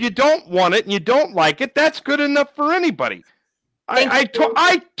mean, if you don't want it and you don't like it, that's good enough for anybody.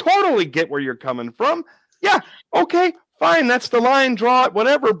 I totally get where you're coming from. Yeah, okay, fine. That's the line, draw it,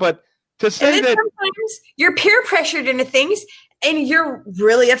 whatever. But to say that sometimes you're peer pressured into things and you're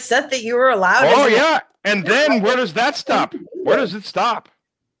really upset that you were allowed. Oh, yeah. And then where does that stop? Where does it stop?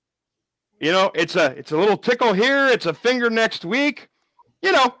 You know, it's a little tickle here. It's a finger next week.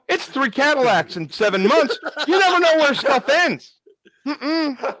 You know, it's 3 Cadillacs in 7 months. You never know where stuff ends.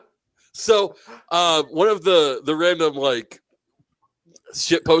 So, one of the random like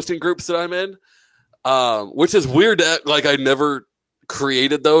shit posting groups that I'm in, which is weird. Like I never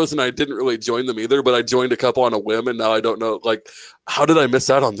created those, and I didn't really join them either. But I joined a couple on a whim, and now I don't know. Like, how did I miss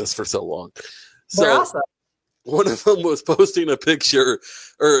out on this for so long? So, they're awesome. One of them was posting a picture,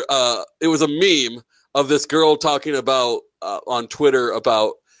 or it was a meme of this girl talking about on Twitter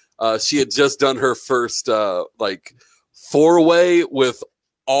about she had just done her first like 4-way with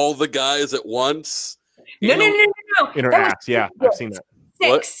all the guys at once. No. In her ass, yeah, I've seen that. 6.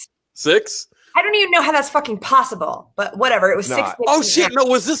 What? 6? I don't even know how that's fucking possible, but whatever. It was 6. Oh shit! No,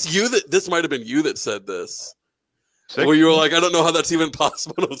 was this you that? This might have been you that said this. 6? Where you were like, I don't know how that's even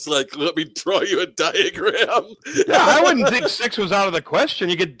possible. It's like, let me draw you a diagram. Yeah, I wouldn't think 6 was out of the question.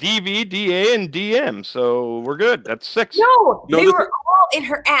 You get DV, DA, and DM, so we're good. That's 6. No, they were all in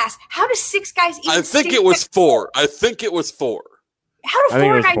her ass. How does 6 guys even? I think it was 4. I think it was 4. How do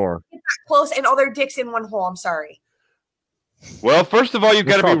 4 guys 4. get that close and all their dicks in one hole? I'm sorry. Well, first of all, you've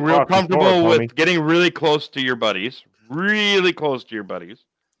got to be real Rocky comfortable Horror, with getting really close to your buddies. Really close to your buddies.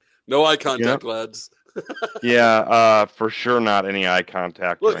 No eye contact, lads. Yeah, for sure not any eye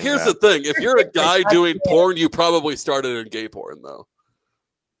contact. Look, here's the thing. If you're a guy doing porn, you probably started in gay porn, though.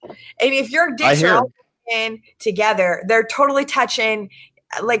 And if your dicks are all in together, they're totally touching.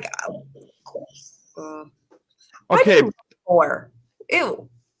 Like, okay. 4. Ew.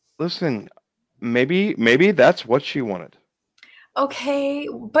 Listen, maybe that's what she wanted. Okay,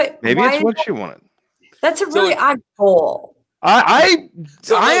 but maybe it's what she wanted. That's a really odd goal. I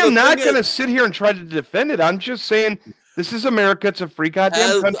am not going to sit here and try to defend it. I'm just saying this is America. It's a free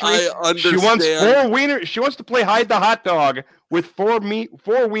goddamn country. She wants 4 wieners. She wants to play hide the hot dog with 4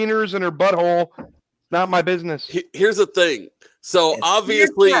 wieners in her butthole. Not my business. Here's the thing. So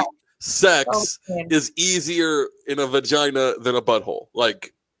obviously, sex is easier in a vagina than a butthole.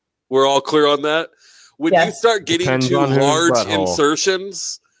 Like, we're all clear on that. When you start getting too large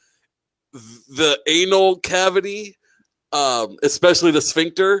insertions, the anal cavity, especially the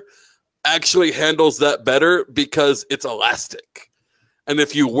sphincter, actually handles that better because it's elastic. And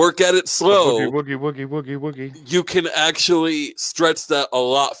if you work at it slow, woogie. You can actually stretch that a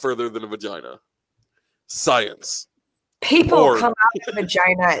lot further than a vagina. Science. People come out of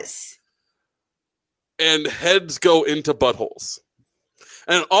vaginas. And heads go into buttholes.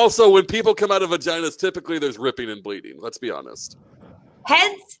 And also, when people come out of vaginas, typically there's ripping and bleeding. Let's be honest.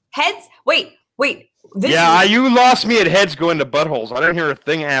 Heads? Wait. You lost me at heads going to buttholes. I didn't hear a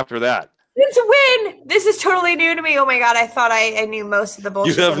thing after that. It's a win. This is totally new to me. Oh my god, I thought I knew most of the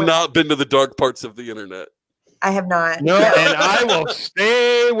bullshit. You have not been to the dark parts of the internet. I have not. No, and I will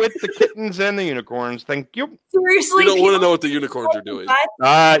stay with the kittens and the unicorns. Thank you. Seriously? You don't want to know what the unicorns are doing.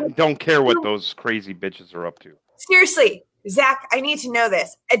 I don't care what those crazy bitches are up to. Seriously, Zach, I need to know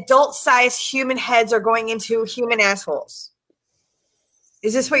this. Adult-sized human heads are going into human assholes.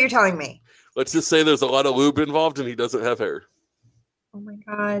 Is this what you're telling me? Let's just say there's a lot of lube involved and he doesn't have hair. Oh my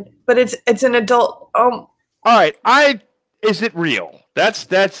god. But it's an adult. All right. Is it real? That's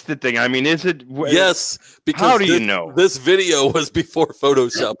the thing. I mean, is it? Yes. Because how do you know? This video was before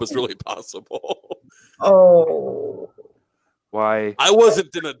Photoshop was really possible. Oh. Why? I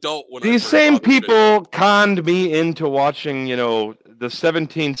wasn't an adult when these same people conned me into watching, the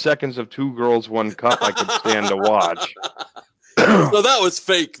 17 seconds of 2 Girls, 1 Cup I could stand to watch. So that was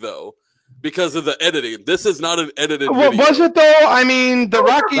fake, though, because of the editing. This is not an edited video. Was it, though? I mean, the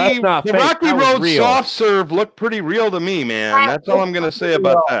Rocky Road soft serve looked pretty real to me, man. That's all I'm going to say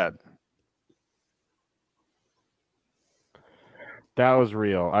about that. That was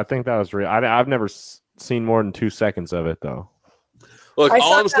real. I think that was real. I've never seen more than 2 seconds of it, though. Look,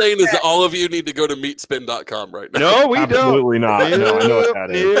 all I'm saying is that all of you need to go to meatspin.com right now. No, we don't. Absolutely not. No, I know what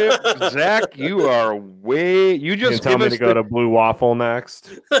that is. Zach, you are way... You just tell me to go to Blue Waffle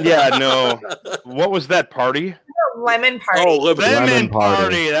next. Yeah, no. What was that party? Lemon party. Oh, lemon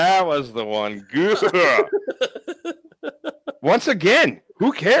party. That was the one. Good. Once again,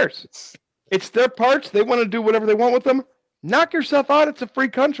 who cares? It's their parts. They want to do whatever they want with them. Knock yourself out. It's a free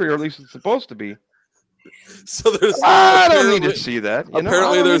country, or at least it's supposed to be. So there's. I don't need to see that.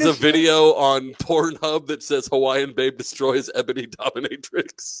 Apparently, there's a video on Pornhub that says Hawaiian babe destroys ebony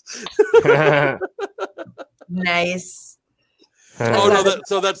dominatrix. Nice. Oh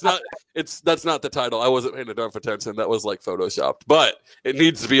no! That's not. That's not the title. I wasn't paying enough attention. That was like photoshopped, but it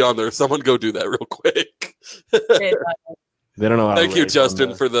needs to be on there. Someone go do that real quick. They don't know how. Thank you,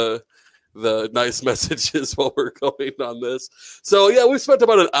 Justin, for the nice messages while we're going on this. So yeah, we spent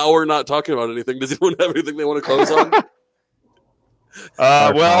about an hour not talking about anything. Does anyone have anything they want to close on?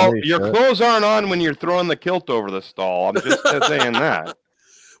 Well, your clothes aren't on when you're throwing the kilt over the stall. I'm just saying that.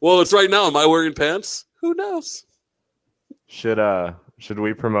 Well, it's right now. Am I wearing pants? Who knows? Should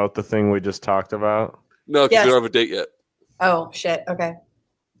we promote the thing we just talked about? No, because we don't have a date yet. Oh shit. Okay.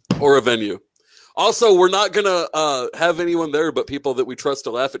 Or a venue. Also, we're not gonna have anyone there but people that we trust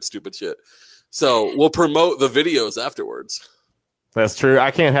to laugh at stupid shit. So we'll promote the videos afterwards. That's true. I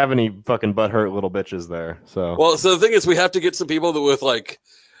can't have any fucking butthurt little bitches there. So the thing is, we have to get some people that with like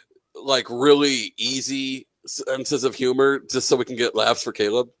really easy senses of humor, just so we can get laughs for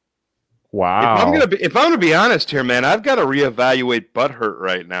Caleb. Wow. If I'm gonna be honest here, man, I've got to reevaluate butthurt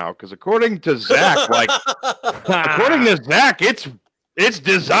right now because according to Zach, it's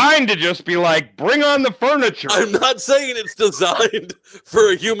designed to just be like, bring on the furniture. I'm not saying it's designed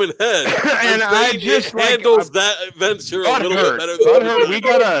for a human head. And I just handles that adventure a little bit better than we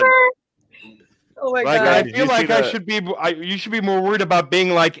gotta. Oh my God! God. I feel like you should be more worried about being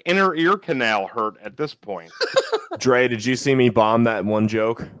like inner ear canal hurt at this point. Dre, did you see me bomb that one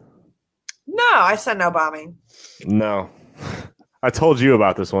joke? No, I said no bombing. No. I told you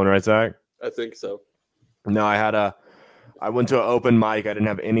about this one, right, Zach? I think so. No, I went to an open mic. I didn't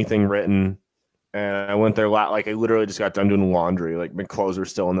have anything written. And I went there, like, I literally just got done doing laundry. Like, my clothes were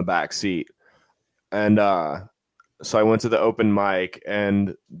still in the back seat. And so I went to the open mic,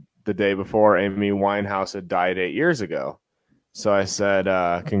 and the day before, Amy Winehouse had died 8 years ago. So I said,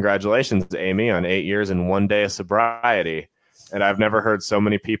 congratulations, Amy, on 8 years and 1 day of sobriety. And I've never heard so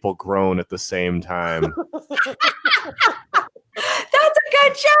many people groan at the same time. That's a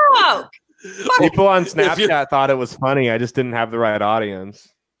good joke. People on Snapchat thought it was funny. I just didn't have the right audience.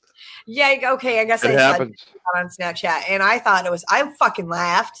 Yeah, okay. I guess it happens on Snapchat, and I thought it was. I fucking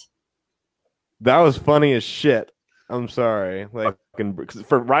laughed. That was funny as shit. I'm sorry. Like,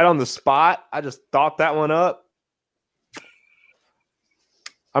 for right on the spot, I just thought that one up.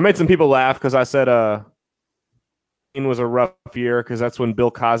 I made some people laugh because I said, it was a rough year because that's when Bill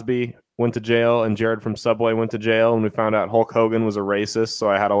Cosby went to jail and Jared from Subway went to jail, and we found out Hulk Hogan was a racist, so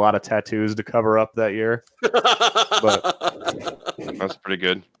I had a lot of tattoos to cover up that year. But that's pretty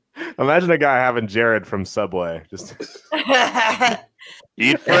good. Imagine a guy having Jared from Subway. Just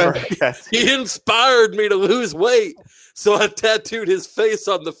eat fresh. Yes. He inspired me to lose weight, so I tattooed his face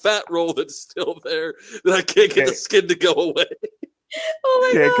on the fat roll that's still there that I can't get the skin to go away.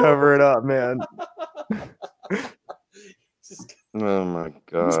 Oh my Can't cover it up, man. Oh my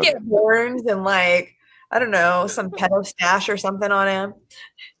God. Just get horns and like, I don't know, some pedo stash or something on him.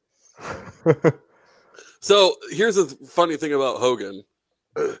 So here's the funny thing about Hogan.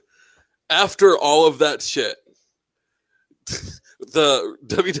 After all of that shit, the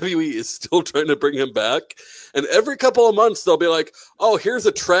WWE is still trying to bring him back. And every couple of months, they'll be like, oh, here's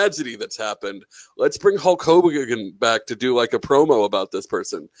a tragedy that's happened. Let's bring Hulk Hogan back to do like a promo about this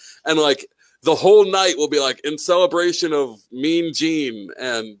person. And like, the whole night will be like in celebration of Mean Gene,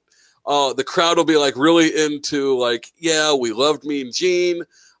 and the crowd will be like really into like, yeah, we loved Mean Gene.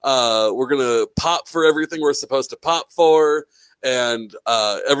 We're gonna pop for everything we're supposed to pop for, and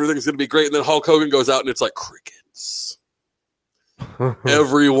everything's gonna be great. And then Hulk Hogan goes out, and it's like crickets.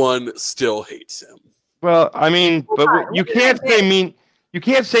 Everyone still hates him. Well, I mean, but you can't say Mean. You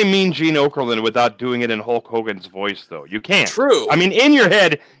can't say Mean Gene Okerlund without doing it in Hulk Hogan's voice, though. You can't. True. I mean, in your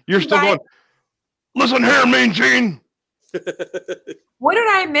head, you're still going, listen here, Mean Gene. What did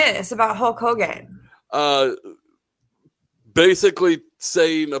I miss about Hulk Hogan? Basically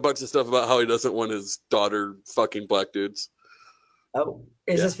saying a bunch of stuff about how he doesn't want his daughter fucking black dudes. Oh,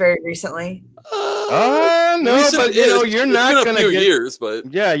 is this very recently? No, but you know, you're not going to get years,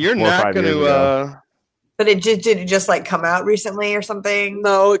 but yeah, you're not going to. But did it just like come out recently or something?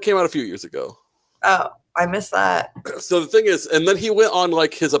 No, it came out a few years ago. Oh, I missed that. So the thing is, and then he went on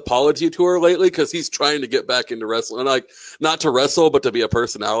like his apology tour lately because he's trying to get back into wrestling, like not to wrestle, but to be a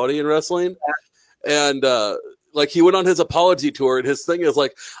personality in wrestling. Yeah. And like he went on his apology tour, and his thing is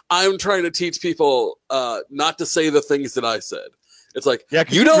like, I'm trying to teach people not to say the things that I said. It's like, yeah,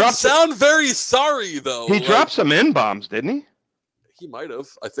 you don't sound very sorry though. He dropped some N-bombs, didn't he? He might have.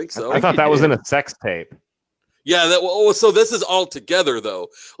 I think so. I thought that was in a sex tape. Yeah, so this is all together though.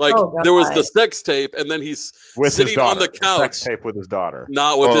 Like there was the sex tape, and then he's with sitting on the couch. Sex tape with his daughter,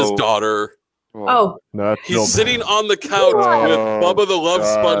 not with his daughter. Oh, no, he's sitting on the couch with Bubba the Love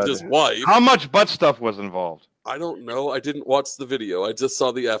Sponge's wife. How much butt stuff was involved? I don't know. I didn't watch the video. I just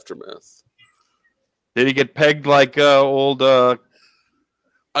saw the aftermath. Did he get pegged like old? I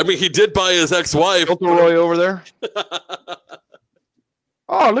mean, he did by his ex-wife. Roy over there.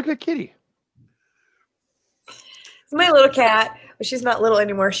 Oh, look at Kitty. It's my little cat. Well, she's not little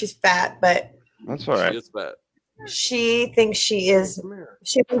anymore. She's fat, but that's all right. She is fat. She thinks she is.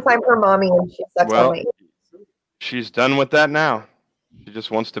 She thinks I'm her mommy, and she sucks on me. She's done with that now. She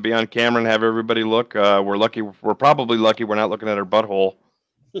just wants to be on camera and have everybody look. We're lucky. We're probably lucky we're not looking at her butthole.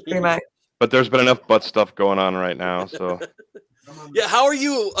 Pretty much. But there's been enough butt stuff going on right now, so. Yeah, how are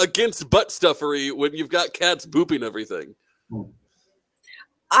you against butt stuffery when you've got cats booping everything?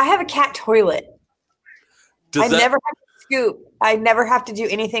 I have a cat toilet. Never have to scoop. I never have to do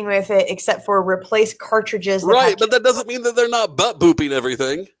anything with it except for replace cartridges. Right, but that doesn't mean that they're not butt booping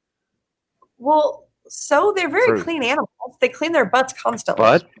everything. Well, so they're very clean animals. They clean their butts constantly.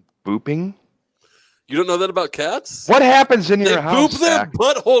 Butt booping? You don't know that about cats? What happens in your house? They boop their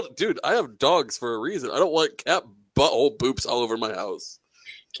butthole. Dude, I have dogs for a reason. I don't want cat butthole boops all over my house.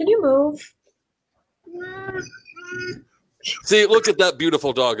 Can you move? See, look at that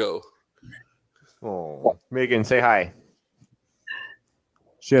beautiful doggo. Oh, Megan, say hi.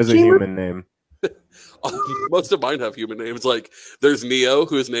 She has a human name. Most of mine have human names. Like, there's Neo,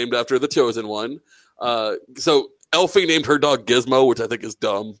 who is named after the Chosen One. So Elfie named her dog Gizmo, which I think is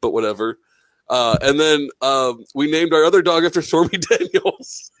dumb, but whatever. And then we named our other dog after Stormy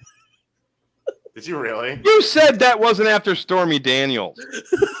Daniels. Did you really? You said that wasn't after Stormy Daniels.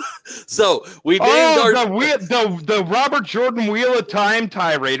 So we named the Robert Jordan Wheel of Time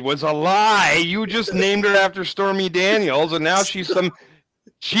tirade was a lie. You just named her after Stormy Daniels, and now she's some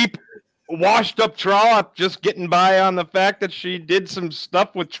cheap, washed-up trollop just getting by on the fact that she did some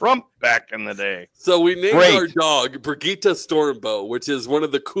stuff with Trump back in the day. So we named our dog Brigitte Stormbow, which is one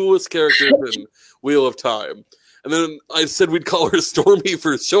of the coolest characters in Wheel of Time. And then I said we'd call her Stormy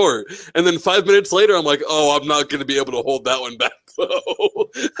for short. And then 5 minutes later, I'm like, oh, I'm not going to be able to hold that one back,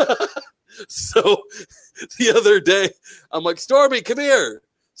 though. So the other day, I'm like, Stormy, come here.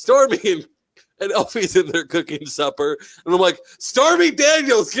 Stormy. And Elfie's in there cooking supper. And I'm like, Stormy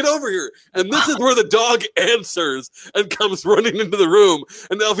Daniels, get over here. And this is where the dog answers and comes running into the room.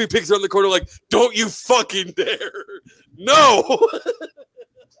 And Elfie picks her on the corner like, don't you fucking dare. No.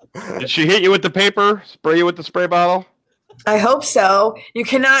 Did she hit you with the paper? Spray you with the spray bottle? I hope so. You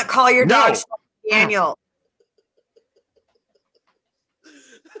cannot call your dog Daniel.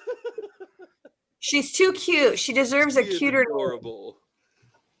 She's too cute. She deserves a cuter name.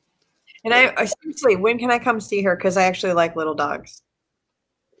 And I seriously, when can I come see her? Because I actually like little dogs.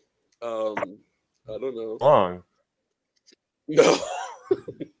 I don't know. Long. No.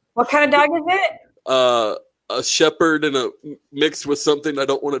 What kind of dog is it? A shepherd and mixed with something I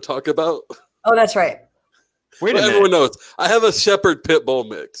don't want to talk about. Oh, that's right. Wait a minute. Everyone knows. I have a shepherd pit bull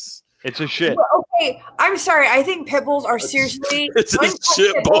mix. It's a shit. Well, okay, I'm sorry. I think pit bulls are seriously it's a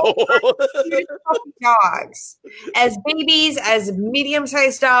shit bowl. Dogs, as babies, as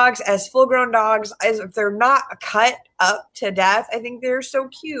medium-sized dogs, as full-grown dogs, as if they're not cut up to death, I think they're so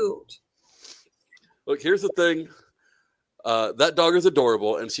cute. Look, here's the thing. That dog is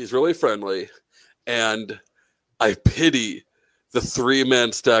adorable, and she's really friendly, and I pity the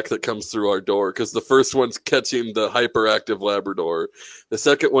 3-man stack that comes through our door, because the first one's catching the hyperactive Labrador, the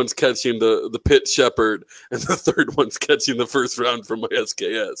second one's catching the pit shepherd, and the third one's catching the first round from my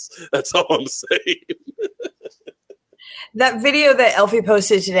SKS. That's all I'm saying. That video that Elfie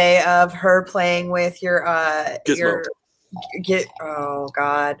posted today of her playing with your oh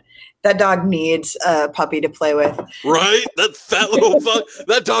God, that dog needs a puppy to play with. Right? That fat little fuck.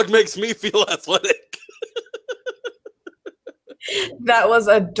 That dog makes me feel athletic. That was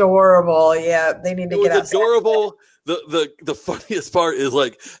adorable. Yeah, they need to get outside. Adorable. The funniest part is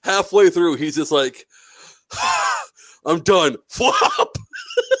like halfway through, he's just like, I'm done. Flop.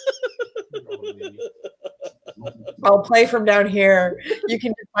 I'll play from down here. You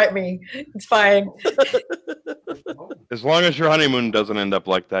can just fight me. It's fine. As long as your honeymoon doesn't end up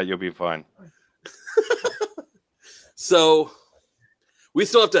like that, you'll be fine. So we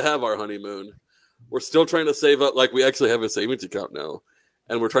still have to have our honeymoon. We're still trying to save up. Like, we actually have a savings account now,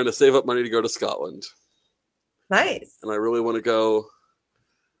 and we're trying to save up money to go to Scotland. Nice. And I really want to go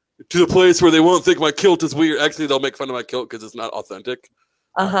to the place where they won't think my kilt is weird. Actually, they'll make fun of my kilt because it's not authentic.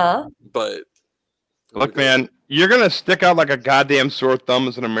 But look, man, you're gonna stick out like a goddamn sore thumb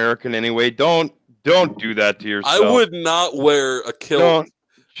as an American anyway. Don't Don't do that to yourself. I would not wear a kilt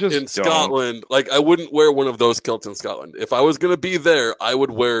in Scotland. Like, I wouldn't wear one of those kilts in Scotland. If I was going to be there, I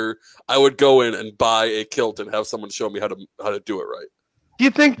would go in and buy a kilt and have someone show me how to do it right. Do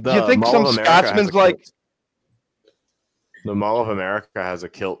you think some Scotsman's like the Mall of America has a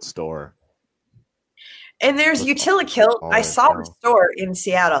kilt store? And there's Utilikilt. I saw the store in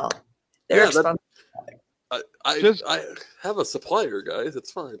Seattle. They're expensive. I have a supplier, guys.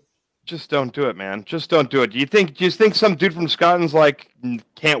 It's fine. Just don't do it, man. Just don't do it. Do you think some dude from Scotland's like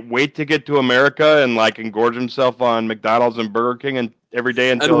can't wait to get to America and like engorge himself on McDonald's and Burger King and every day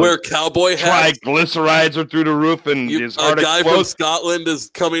until and wear cowboy hats? Triglycerides are through the roof and his heart a guy explodes? from Scotland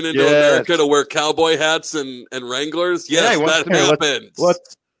is coming into America to wear cowboy hats and Wranglers. Yes, that happens.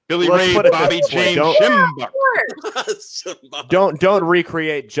 Billy Ray, Bobby James, Shimbuck. Don't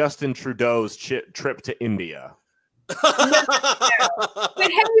recreate Justin Trudeau's trip to India. But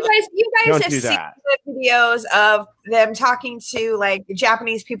have you guys have seen the videos of them talking to like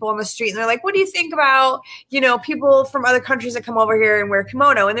Japanese people on the street, and they're like, what do you think about, people from other countries that come over here and wear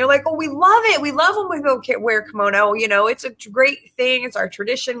kimono? And they're like, oh, we love it. We love when we wear kimono. It's a great thing. It's our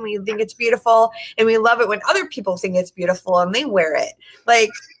tradition. We think it's beautiful. And we love it when other people think it's beautiful and they wear it. Like,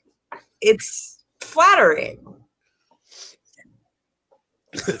 it's flattering.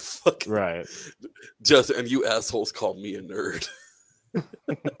 Right. Justin, and you assholes call me a nerd.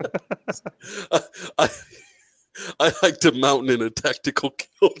 I hiked a mountain in a tactical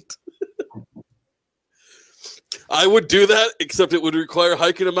kilt. I would do that, except it would require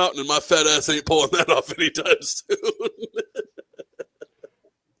hiking a mountain, and my fat ass ain't pulling that off anytime soon.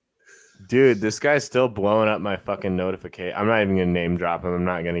 Dude, this guy's still blowing up my fucking notification. I'm not even gonna name drop him. I'm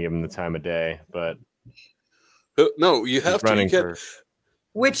not gonna give him the time of day, but no, you have to. You can't.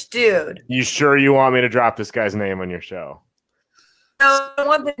 Which dude? You sure you want me to drop this guy's name on your show? I don't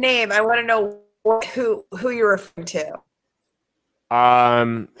want the name. I want to know who you're referring to.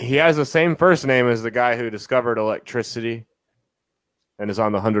 He has the same first name as the guy who discovered electricity and is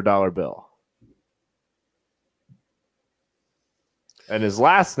on the $100 bill. And his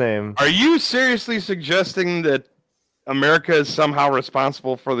last name... Are you seriously suggesting that America is somehow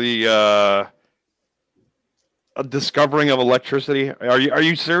responsible for the discovering of electricity? Are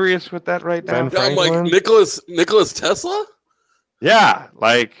you serious with that right now? I'm like Nicholas Tesla? Yeah,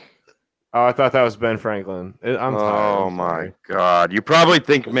 like... Oh, I thought that was Ben Franklin. I'm tired. Oh, my God. You probably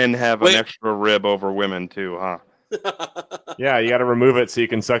think men have an extra rib over women, too, huh? Yeah, you got to remove it so you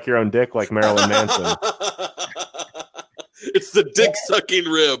can suck your own dick like Marilyn Manson. It's the dick-sucking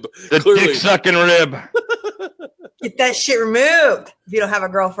rib. The dick-sucking rib. Get that shit removed if you don't have a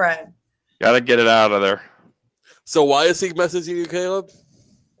girlfriend. Got to get it out of there. So why is he messaging you, Caleb?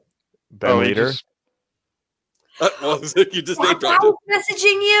 Ben Leader. You just name dropped it.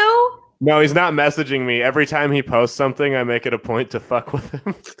 Messaging you? No, he's not messaging me. Every time he posts something, I make it a point to fuck with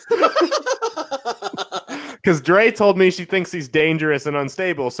him. Because Dre told me she thinks he's dangerous and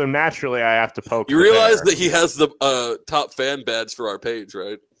unstable, so naturally I have to poke. You realize that he has the top fan badge for our page,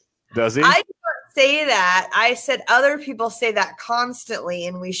 right? Does he? I didn't say that. I said other people say that constantly,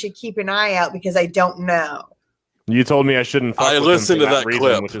 and we should keep an eye out because I don't know. You told me I shouldn't fuck with him. I listened to that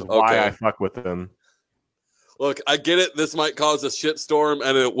clip, which is why I fuck with him. Look, I get it. This might cause a shitstorm,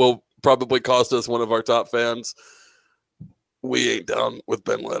 and it will probably cost us one of our top fans. We ain't down with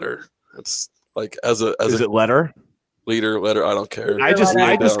Ben Letter. It's like is it Letter? Leader. I don't care. I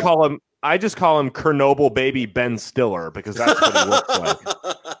just call him Chernobyl baby Ben Stiller because that's what he looks like.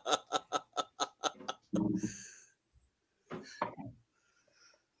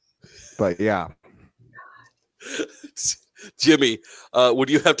 But yeah. Jimmy, would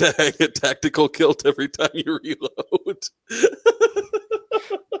you have to hang a tactical kilt every time you reload?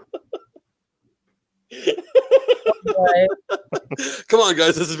 Come on,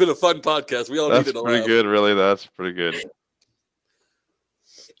 guys. This has been a fun podcast. We all need to know. That's pretty good, really. That's pretty good.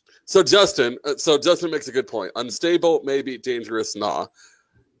 So Justin makes a good point. Unstable, maybe. Dangerous, nah.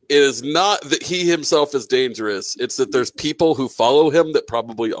 It is not that he himself is dangerous. It's that there's people who follow him that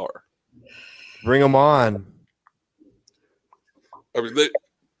probably are. Bring them on. I mean,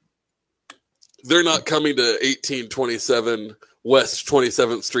 they're not coming to 1827 West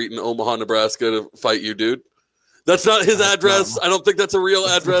 27th Street in Omaha, Nebraska to fight you, dude. That's not his address. I don't think that's a real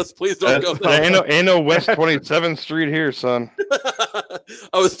address. Please don't go there. Ain't no West 27th Street here, son. I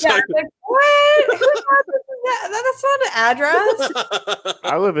was like, what? Whose address is that? That's not an address.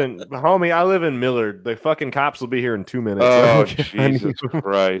 I live in Millard. The fucking cops will be here in 2 minutes. Oh, Jesus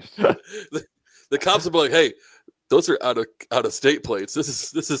Christ. The cops will be like, hey, those are out of state plates.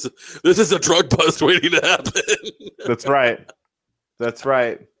 This is a drug bust waiting to happen. That's right.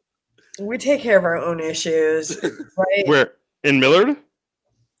 We take care of our own issues, right? Where in Millard?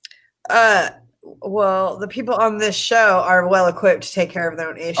 Well, the people on this show are well equipped to take care of their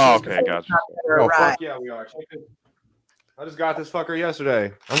own issues. Oh, okay, gotcha. Fuck yeah, we are. I just got this fucker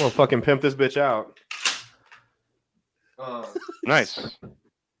yesterday. I'm gonna fucking pimp this bitch out. Nice.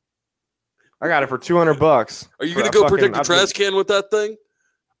 I got it for $200. Are you gonna go protect the trash can with that thing?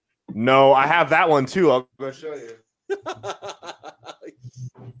 No, I have that one too. I'll go show you.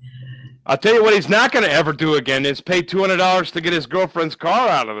 I'll tell you what he's not going to ever do again is pay $200 to get his girlfriend's car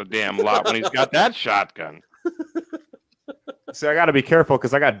out of the damn lot when he's got that shotgun. See, I got to be careful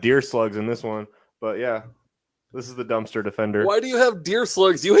because I got deer slugs in this one. But yeah, this is the dumpster defender. Why do you have deer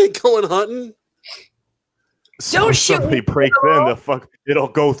slugs? You ain't going hunting. Don't shoot. Somebody breaks in, the fuck, it'll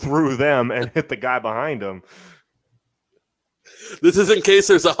go through them and hit the guy behind them. This is in case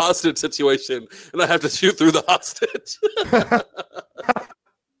there's a hostage situation and I have to shoot through the hostage.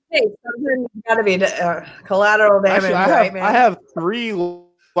 Hey, something's got to be collateral damage. Actually, I have 3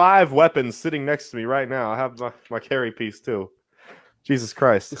 live weapons sitting next to me right now. I have my carry piece too. Jesus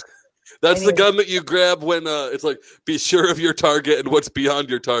Christ. That's the gun that you grab when it's like, be sure of your target and what's beyond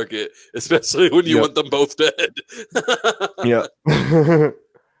your target, especially when you want them both dead. Yeah. Then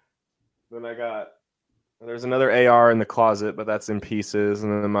there's another AR in the closet, but that's in pieces.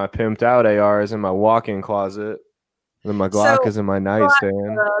 And then my pimped out AR is in my walk-in closet. And then my Glock is in my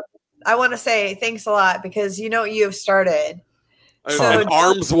nightstand. I want to say thanks a lot because you know what you have started. An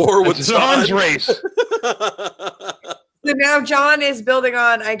arms war with arms race. So now John is building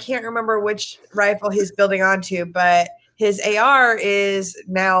on, I can't remember which rifle he's building onto, but his AR is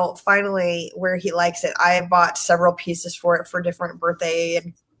now finally where he likes it. I have bought several pieces for it for different birthday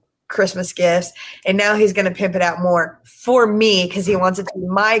and Christmas gifts, and now he's going to pimp it out more for me because he wants it to be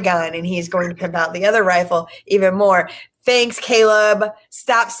my gun, and he's going to pimp out the other rifle even more. Thanks, Caleb.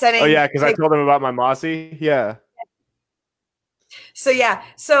 Stop sending. Oh, yeah, because I told him about my Mossy. Yeah.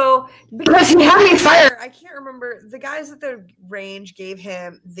 So because he had me fire, I can't remember. The guys at the range gave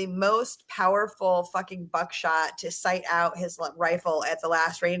him the most powerful fucking buckshot to sight out his rifle at the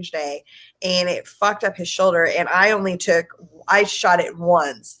last range day, and it fucked up his shoulder. And I shot it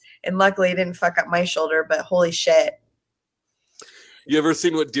once, and luckily it didn't fuck up my shoulder. But holy shit! You ever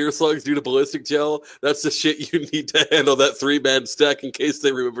seen what deer slugs do to ballistic gel? That's the shit you need to handle that 3-man stack in case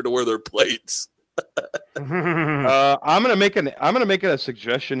they remember to wear their plates. I'm gonna make a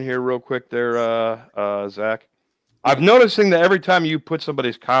suggestion here real quick there, Zach. I'm noticing that every time you put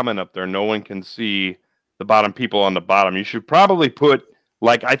somebody's comment up there, no one can see the bottom people on the bottom. You should probably put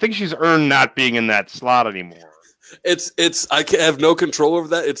I think she's earned not being in that slot anymore. I have no control over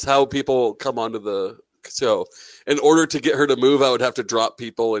that. It's how people come onto the show. In order to get her to move, I would have to drop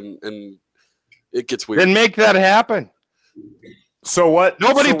people, and it gets weird. Then make that happen. So what?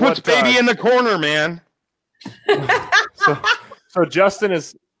 Nobody puts baby in the corner, man. So Justin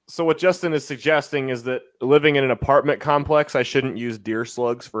is. So what Justin is suggesting is that living in an apartment complex, I shouldn't use deer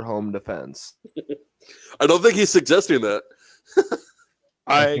slugs for home defense. I don't think he's suggesting that.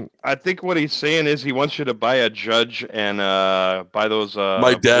 I think what he's saying is he wants you to buy a judge and buy those.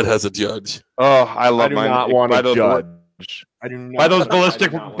 My dad has a judge. Oh, I love mine. I do not want a judge. I do not. Buy those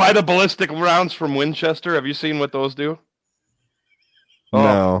ballistic. Buy the ballistic rounds from Winchester. Have you seen what those do?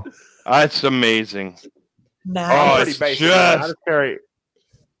 No. It's amazing. Nice. It's just...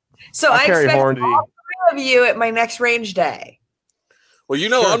 So I expect all 3 of you at my next range day. Well, you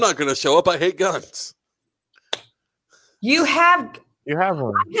know, sure. I'm not going to show up. I hate guns. You have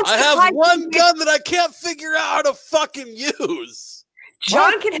one. I have one gun that I can't figure out how to fucking use.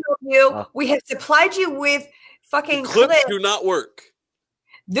 John can help you. We have supplied you with fucking clips. Do not work.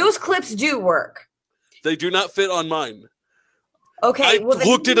 Those clips do work. They do not fit on mine. Okay. I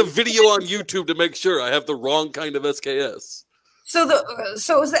looked at a video on YouTube to make sure I have the wrong kind of SKS. So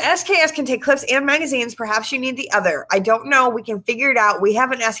the SKS can take clips and magazines. Perhaps you need the other. I don't know. We can figure it out. We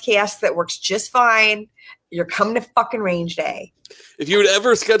have an SKS that works just fine. You're coming to fucking range day. If you would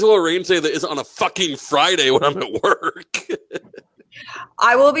ever schedule a range day that isn't on a fucking Friday when I'm at work.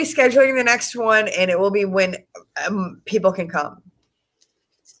 I will be scheduling the next one, and it will be when people can come.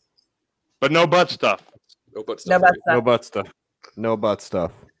 But no butt stuff. No butt stuff. No butt stuff. No butt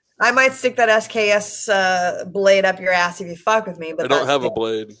stuff. I might stick that SKS blade up your ass if you fuck with me. But I don't have a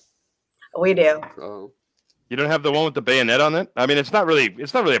blade. We do. Oh. You don't have the one with the bayonet on it? I mean, it's not really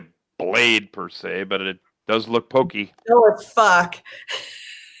a blade per se, but it does look pokey. No, it's fuck.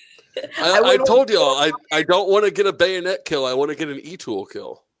 I told y'all I don't want to get a bayonet kill. I want to get an e-tool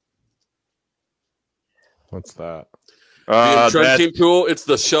kill. What's that? The entrenching tool. It's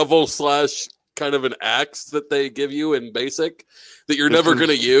the shovel / kind of an axe that they give you in basic that you're never going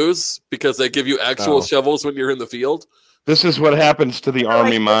to use because they give you actual shovels when you're in the field. This is what happens to the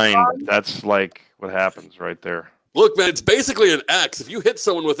army mind. That's like what happens right there. Look, man, it's basically an axe. If you hit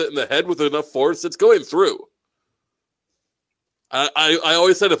someone with it in the head with enough force, it's going through. I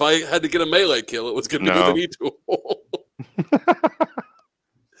always said if I had to get a melee kill, it was going to be the meat tool.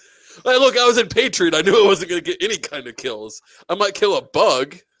 Hey, look, I was in Patriot. I knew I wasn't going to get any kind of kills. I might kill a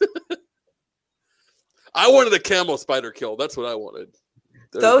bug. I wanted a camel spider kill. That's what I wanted.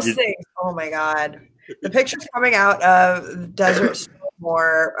 Those things. Oh my god! The pictures coming out of Desert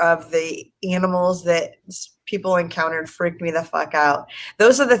More of the animals that people encountered freaked me the fuck out.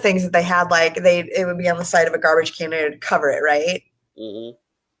 Those are the things that they had. Like it would be on the side of a garbage can and it would cover it, right? Mm-hmm.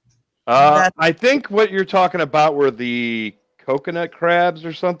 I think what you're talking about were the coconut crabs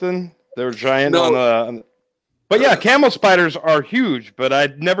or something. They're giant on the. But yeah, camel spiders are huge. But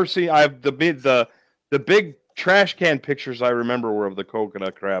I'd never seen. The big trash can pictures I remember were of the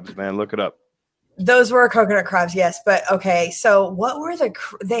coconut crabs. Man, look it up. Those were coconut crabs, yes. But okay, so what were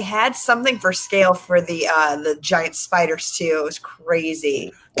they had something for scale for the giant spiders too. It was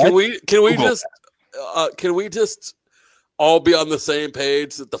crazy. Can we just all be on the same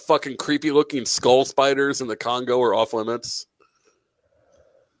page that the fucking creepy looking skull spiders in the Congo are off limits?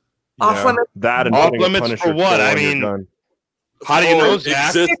 Off limits. That and off limits for what? I mean, how do you know,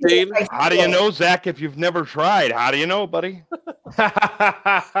 Zach? How do you know, Zach, if you've never tried? How do you know, buddy?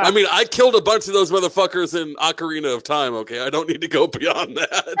 I mean, I killed a bunch of those motherfuckers in Ocarina of Time, okay? I don't need to go beyond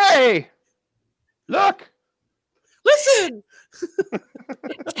that. Hey! Look! Listen!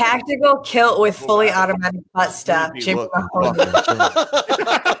 Tactical kilt with fully automatic butt stuff. You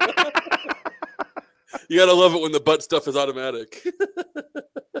gotta love it when the butt stuff is automatic.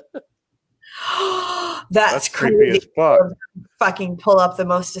 That's creepy as fuck. Fucking pull up the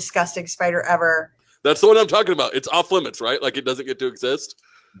most disgusting spider ever. That's the one I'm talking about. It's off limits, right? Like it doesn't get to exist.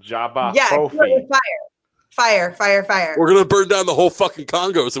 Jabba. Yeah, fire. We're gonna burn down the whole fucking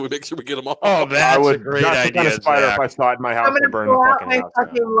Congo so we make sure we get them all. Oh, that's a great idea. Kind of spider if I saw it in my house. I'm gonna pull out my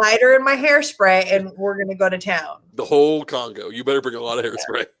fucking lighter and my hairspray, and we're gonna go to town. The whole Congo. You better bring a lot of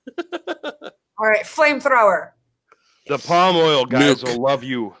hairspray. All right, flamethrower. The palm oil guys will love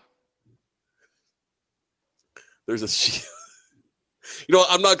you. There's a you know,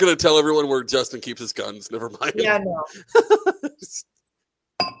 I'm not going to tell everyone where Justin keeps his guns. Never mind. Yeah, no.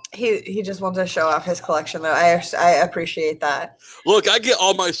 He just wants to show off his collection, though. I appreciate that. Look, I get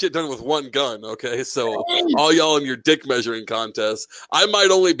all my shit done with one gun, okay? So all y'all in your dick measuring contest, I might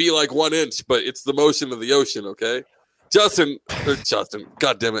only be like 1 inch, but it's the motion of the ocean, okay? Justin,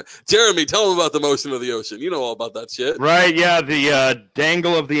 God damn it. Jeremy, tell him about the motion of the ocean. You know all about that shit. Right, yeah, the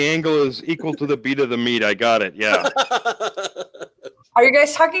dangle of the angle is equal to the beat of the meat. I got it, yeah. Are you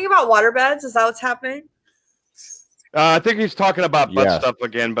guys talking about waterbeds? Is that what's happening? I think he's talking about butt stuff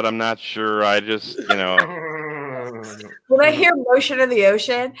again, but I'm not sure. I just, When I hear motion of the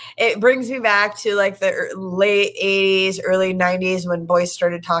ocean, it brings me back to like the late 80s, early 90s when boys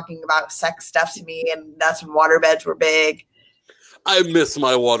started talking about sex stuff to me, and that's when waterbeds were big. I miss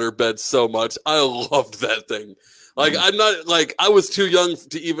my waterbed so much. I loved that thing. Like, I'm not, like, I was too young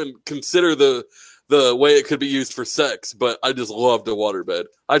to even consider the way it could be used for sex, but I just loved a waterbed.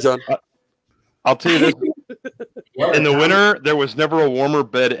 Hi, John. I'll tell you this. In the winter, there was never a warmer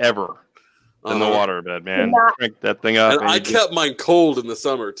bed ever than the waterbed, man. Crank that thing up. And I kept mine cold in the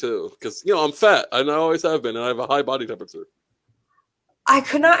summer, too, because, I'm fat. And I always have been, and I have a high body temperature. I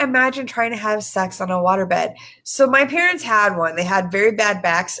could not imagine trying to have sex on a waterbed. So my parents had one. They had very bad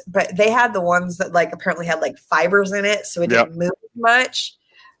backs, but they had the ones that like apparently had like fibers in it, so it didn't move much.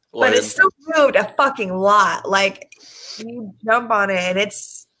 But it still moved a fucking lot. Like you jump on it, and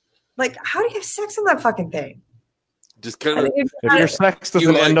it's like, how do you have sex on that fucking thing? Just kind of. If your sex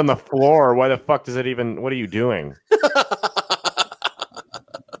doesn't end on the floor, why the fuck does it even? What are you doing?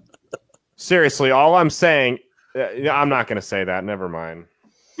 Seriously, all I'm saying. I'm not going to say that. Never mind.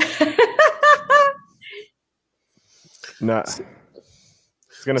 No. I was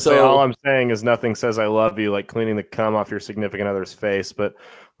going to say all I'm saying is nothing says I love you like cleaning the cum off your significant other's face, but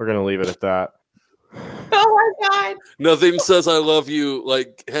we're going to leave it at that. Oh my God. Nothing says I love you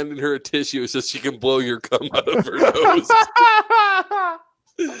like handing her a tissue so she can blow your cum out of her nose.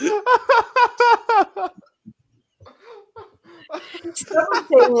 Someone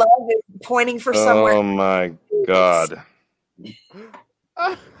say love is pointing for somewhere. Oh my God.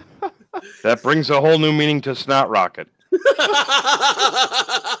 That brings a whole new meaning to snot rocket.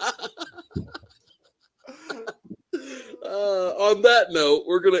 On that note,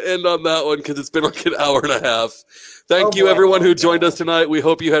 we're going to end on that one because it's been like an hour and a half. Thank you, everyone who joined us tonight. We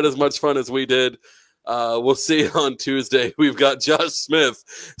hope you had as much fun as we did. We'll see you on Tuesday. We've got Josh Smith,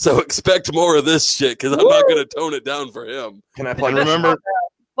 so expect more of this shit because I'm not going to tone it down for him. Can I plug? Remember,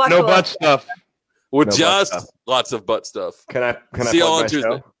 no butt stuff. With No just butt stuff. lots of butt stuff. Can I See you plug all on my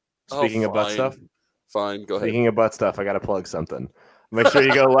Tuesday. show? Speaking of butt stuff. Fine, go ahead. Speaking of butt stuff, I got to plug something. Make sure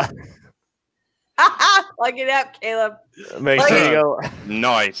you go. Plug it up, Caleb. Make sure you go.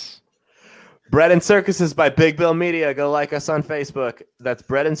 Nice. Bread and Circuses by Big Bill Media. Go like us on Facebook. That's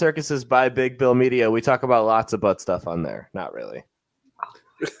Bread and Circuses by Big Bill Media. We talk about lots of butt stuff on there. Not really.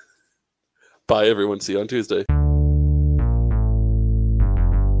 Bye, everyone. See you on Tuesday.